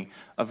testimony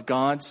of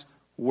God's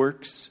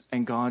works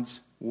and God's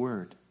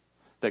word.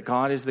 That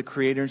God is the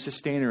creator and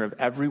sustainer of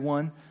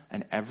everyone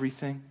and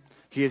everything.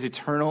 He is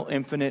eternal,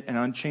 infinite, and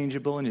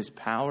unchangeable in his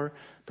power,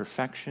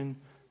 perfection,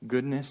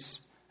 goodness,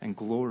 and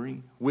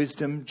glory,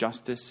 wisdom,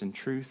 justice, and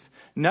truth.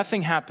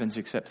 Nothing happens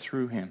except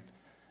through him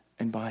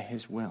and by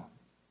his will.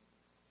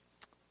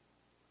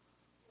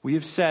 We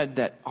have said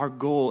that our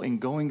goal in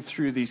going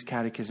through these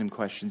catechism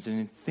questions and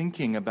in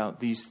thinking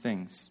about these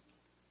things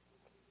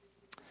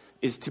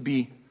is to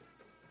be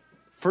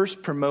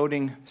first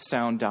promoting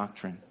sound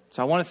doctrine.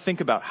 So I want to think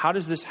about how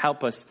does this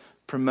help us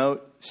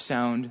promote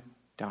sound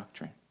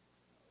doctrine?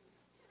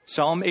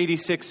 Psalm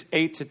 86,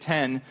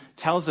 8-10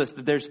 tells us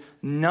that there's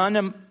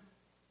none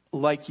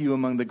like you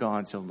among the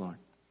gods, O Lord.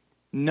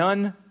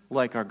 None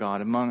like our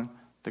God among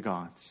the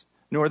gods.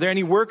 Nor are there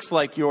any works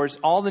like yours.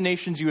 All the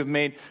nations you have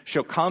made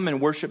shall come and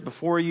worship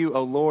before you,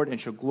 O Lord, and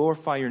shall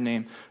glorify your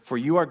name. For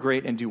you are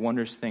great and do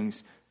wondrous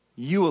things.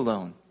 You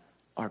alone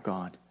are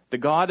God. The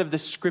God of the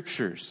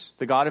Scriptures,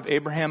 the God of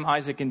Abraham,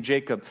 Isaac, and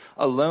Jacob,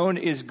 alone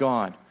is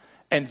God.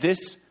 And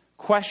this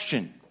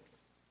question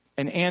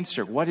and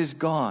answer, what is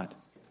God?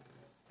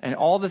 And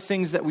all the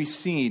things that we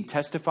see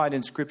testified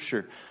in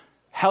Scripture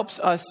helps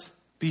us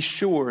be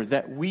sure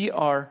that we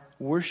are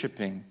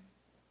worshiping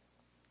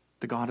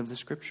the God of the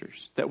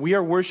Scriptures. That we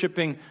are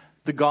worshiping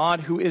the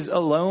God who is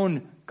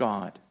alone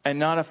God and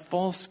not a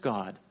false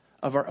God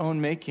of our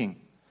own making.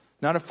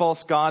 Not a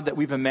false God that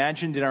we've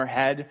imagined in our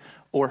head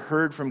or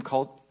heard from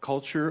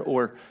culture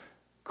or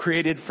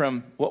created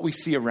from what we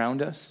see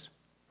around us,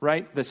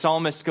 right? The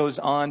psalmist goes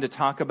on to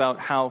talk about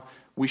how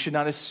we should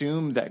not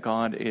assume that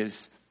God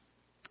is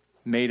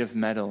made of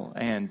metal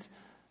and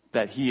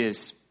that he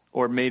is,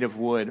 or made of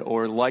wood,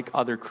 or like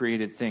other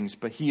created things,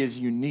 but he is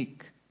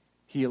unique.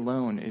 He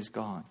alone is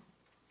God.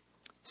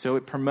 So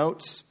it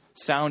promotes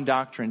sound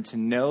doctrine to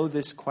know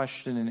this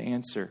question and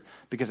answer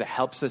because it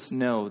helps us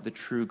know the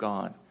true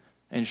God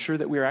and ensure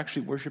that we are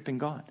actually worshiping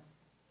God.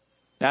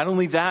 Not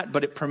only that,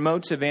 but it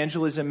promotes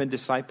evangelism and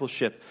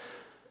discipleship.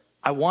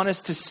 I want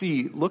us to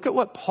see, look at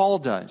what Paul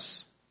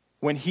does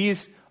when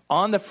he's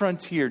on the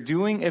frontier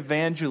doing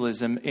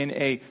evangelism in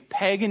a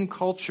pagan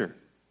culture.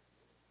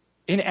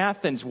 In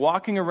Athens,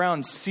 walking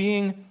around,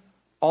 seeing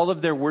all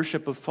of their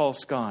worship of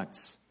false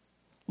gods.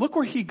 Look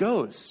where he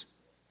goes.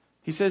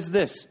 He says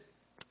this,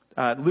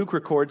 Luke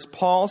records,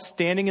 Paul,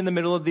 standing in the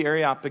middle of the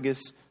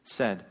Areopagus,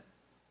 said,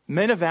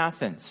 "Men of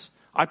Athens,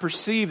 I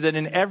perceive that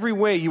in every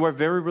way you are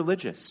very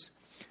religious.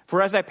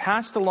 For as I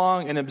passed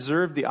along and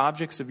observed the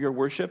objects of your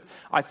worship,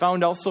 I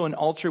found also an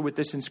altar with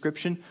this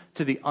inscription,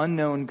 to the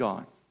unknown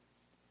God."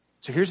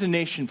 So here's a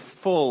nation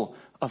full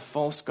of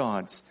false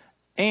gods.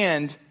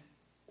 And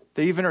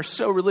they even are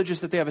so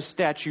religious that they have a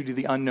statue to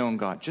the unknown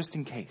God, just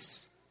in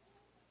case.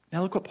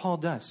 Now look what Paul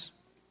does.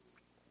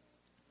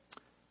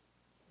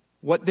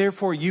 "What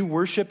therefore you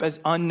worship as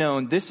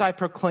unknown, this I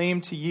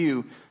proclaim to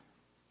you,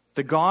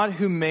 the God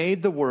who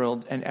made the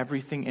world and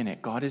everything in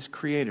it." God is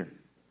creator.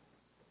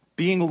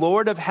 "Being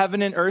Lord of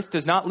heaven and earth,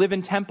 does not live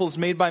in temples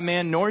made by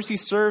man, nor is he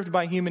served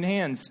by human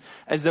hands,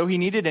 as though he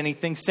needed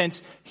anything,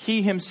 since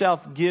he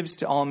himself gives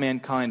to all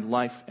mankind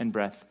life and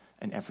breath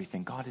and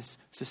everything." God is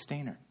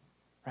sustainer,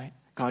 right?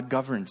 God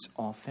governs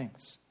all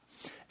things.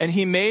 "And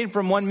he made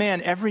from one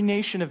man every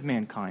nation of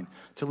mankind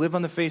to live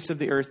on the face of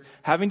the earth,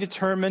 having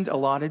determined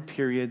allotted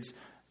periods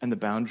and the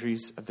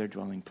boundaries of their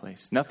dwelling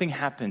place. Nothing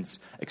happens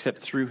except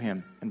through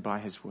him and by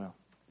his will.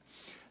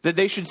 That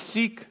they should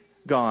seek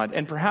God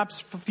and perhaps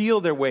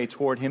feel their way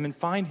toward him and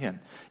find him.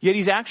 Yet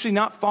he's actually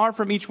not far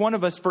from each one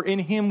of us, for in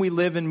him we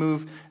live and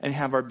move and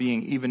have our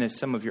being, even as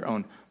some of your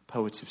own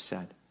poets have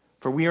said.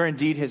 For we are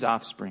indeed his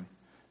offspring.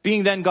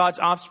 Being then God's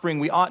offspring,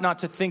 we ought not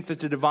to think that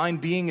the divine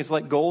being is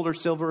like gold or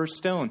silver or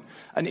stone,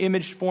 an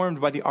image formed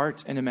by the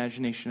art and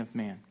imagination of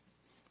man.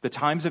 The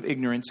times of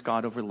ignorance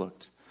God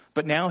overlooked,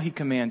 but now he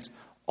commands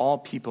all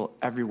people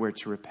everywhere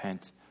to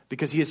repent,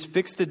 because he has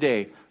fixed a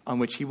day on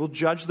which he will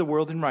judge the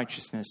world in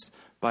righteousness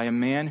by a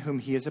man whom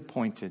he has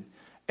appointed,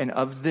 and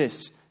of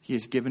this he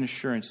has given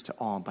assurance to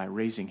all by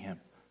raising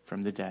him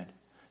from the dead."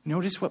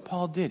 Notice what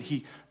Paul did.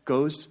 He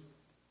goes,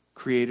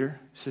 creator,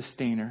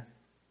 sustainer,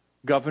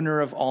 governor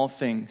of all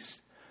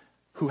things,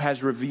 who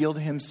has revealed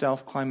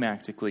himself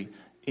climactically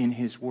in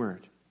his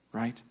word,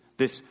 right?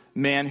 This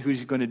man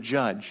who's going to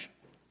judge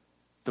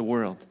the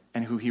world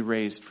and who he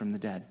raised from the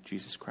dead,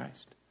 Jesus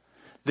Christ.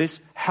 This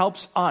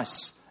helps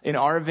us in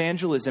our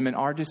evangelism and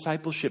our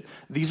discipleship.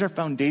 These are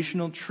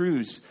foundational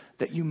truths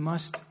that you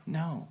must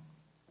know.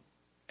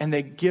 And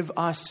they give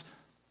us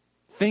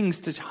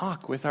things to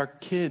talk with our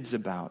kids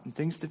about and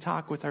things to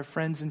talk with our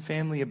friends and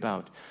family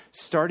about.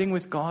 Starting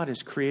with God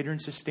as creator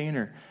and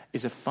sustainer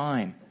is a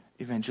fine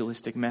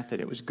evangelistic method.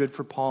 It was good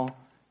for Paul.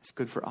 It's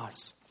good for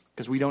us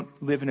because we don't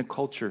live in a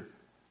culture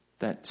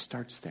that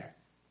starts there.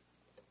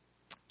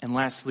 And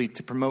lastly,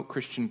 to promote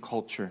Christian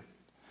culture.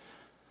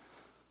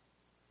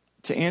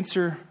 To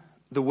answer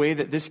the way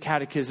that this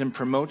catechism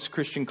promotes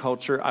Christian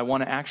culture, I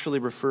want to actually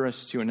refer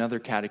us to another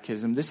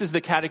catechism. This is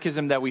the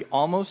catechism that we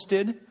almost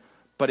did,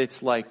 but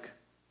it's like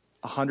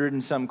 100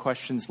 and some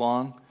questions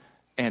long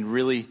and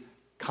really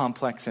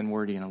complex and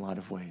wordy in a lot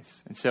of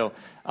ways. And so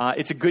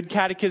it's a good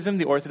catechism,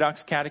 the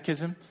Orthodox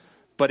catechism,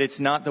 but it's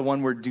not the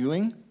one we're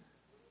doing.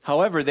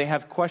 However, they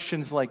have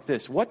questions like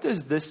this. What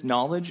does this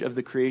knowledge of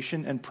the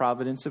creation and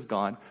providence of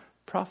God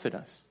profit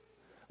us?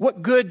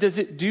 What good does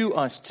it do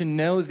us to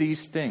know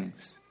these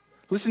things?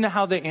 Listen to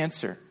how they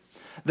answer.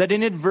 That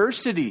in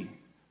adversity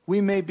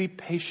we may be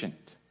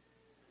patient,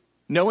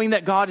 knowing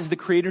that God is the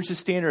creator and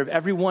sustainer of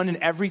everyone and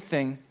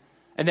everything,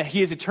 and that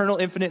he is eternal,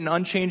 infinite, and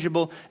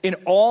unchangeable in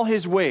all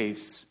his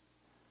ways,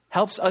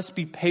 helps us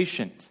be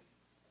patient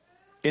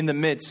in the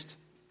midst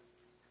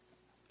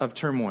of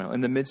turmoil,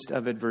 in the midst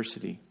of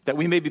adversity. That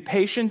we may be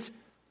patient,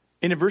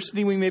 in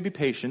adversity we may be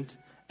patient,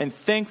 and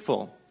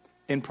thankful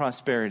in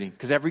prosperity,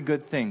 because every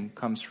good thing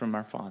comes from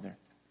our Father.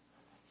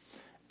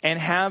 And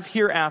have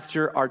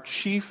hereafter our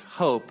chief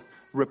hope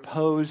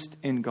reposed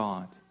in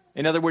God.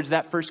 In other words,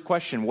 that first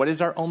question, what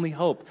is our only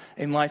hope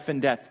in life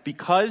and death?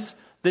 Because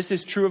this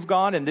is true of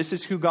God and this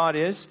is who God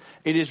is,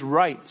 it is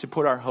right to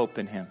put our hope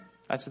in him.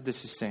 That's what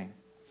this is saying.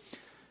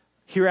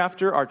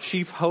 Hereafter, our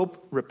chief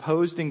hope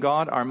reposed in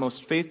God, our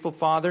most faithful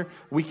Father.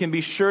 We can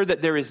be sure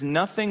that there is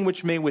nothing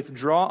which may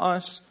withdraw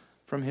us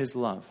from his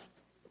love.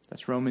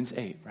 That's Romans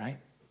 8, right?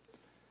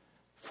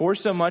 For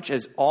so much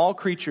as all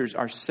creatures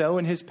are so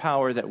in his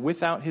power that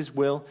without his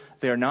will,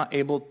 they are not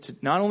able to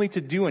not only to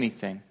do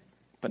anything,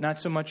 but not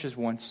so much as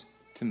once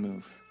to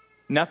move.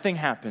 Nothing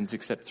happens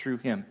except through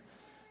him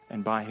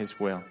and by his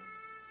will.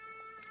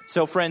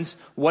 So friends,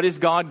 what is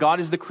God? God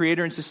is the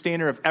creator and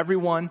sustainer of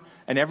everyone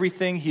and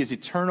everything. He is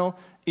eternal,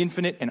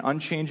 infinite, and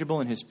unchangeable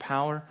in his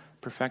power,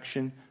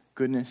 perfection,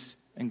 goodness,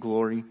 and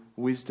glory,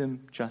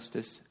 wisdom,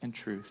 justice, and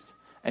truth.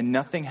 And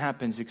nothing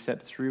happens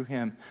except through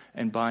him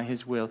and by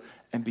his will.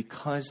 And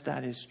because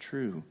that is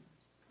true,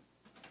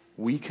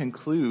 we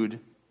conclude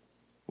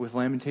with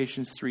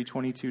Lamentations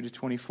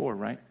 3:22-24,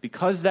 right?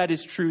 Because that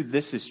is true,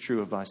 this is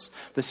true of us.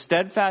 The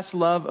steadfast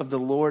love of the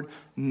Lord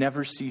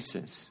never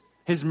ceases.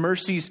 His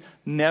mercies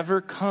never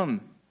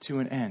come to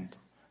an end.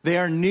 They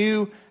are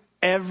new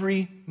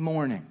every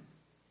morning.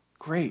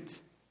 Great,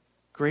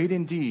 great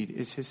indeed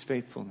is his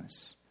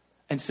faithfulness.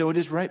 And so it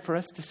is right for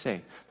us to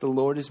say, the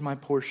Lord is my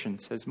portion,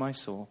 says my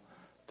soul.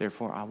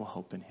 Therefore I will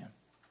hope in him.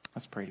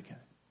 Let's pray together.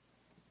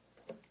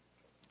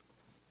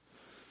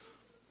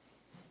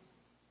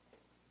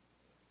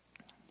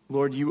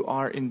 Lord, you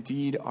are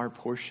indeed our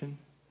portion.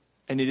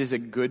 And it is a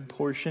good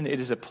portion. It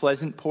is a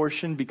pleasant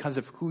portion because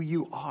of who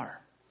you are.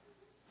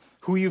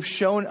 Who you've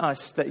shown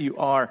us that you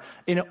are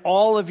in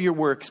all of your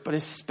works, but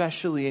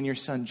especially in your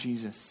Son,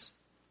 Jesus.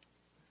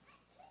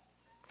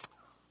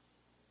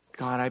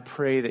 God, I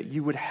pray that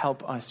you would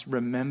help us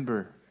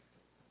remember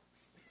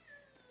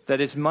that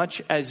as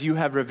much as you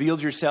have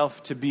revealed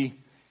yourself to be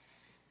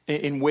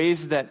in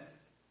ways that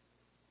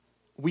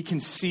we can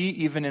see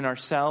even in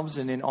ourselves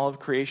and in all of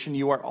creation,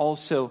 you are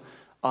also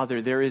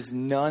other. There is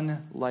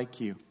none like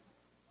you.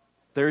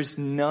 There is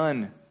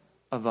none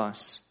of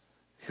us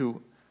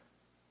who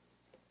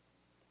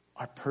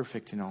are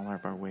perfect in all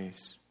of our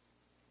ways.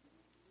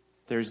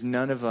 There's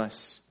none of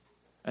us,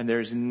 and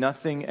there's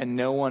nothing and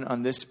no one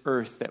on this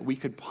earth that we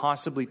could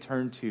possibly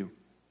turn to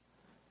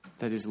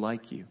that is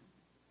like you.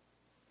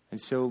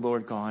 And so,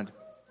 Lord God,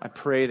 I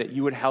pray that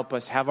you would help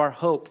us have our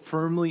hope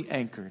firmly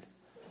anchored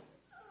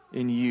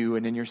in you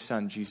and in your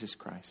Son, Jesus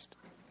Christ.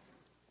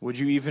 Would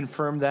you even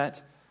firm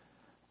that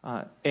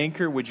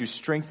anchor? Would you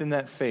strengthen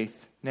that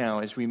faith now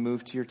as we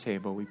move to your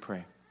table, we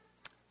pray.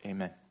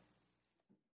 Amen.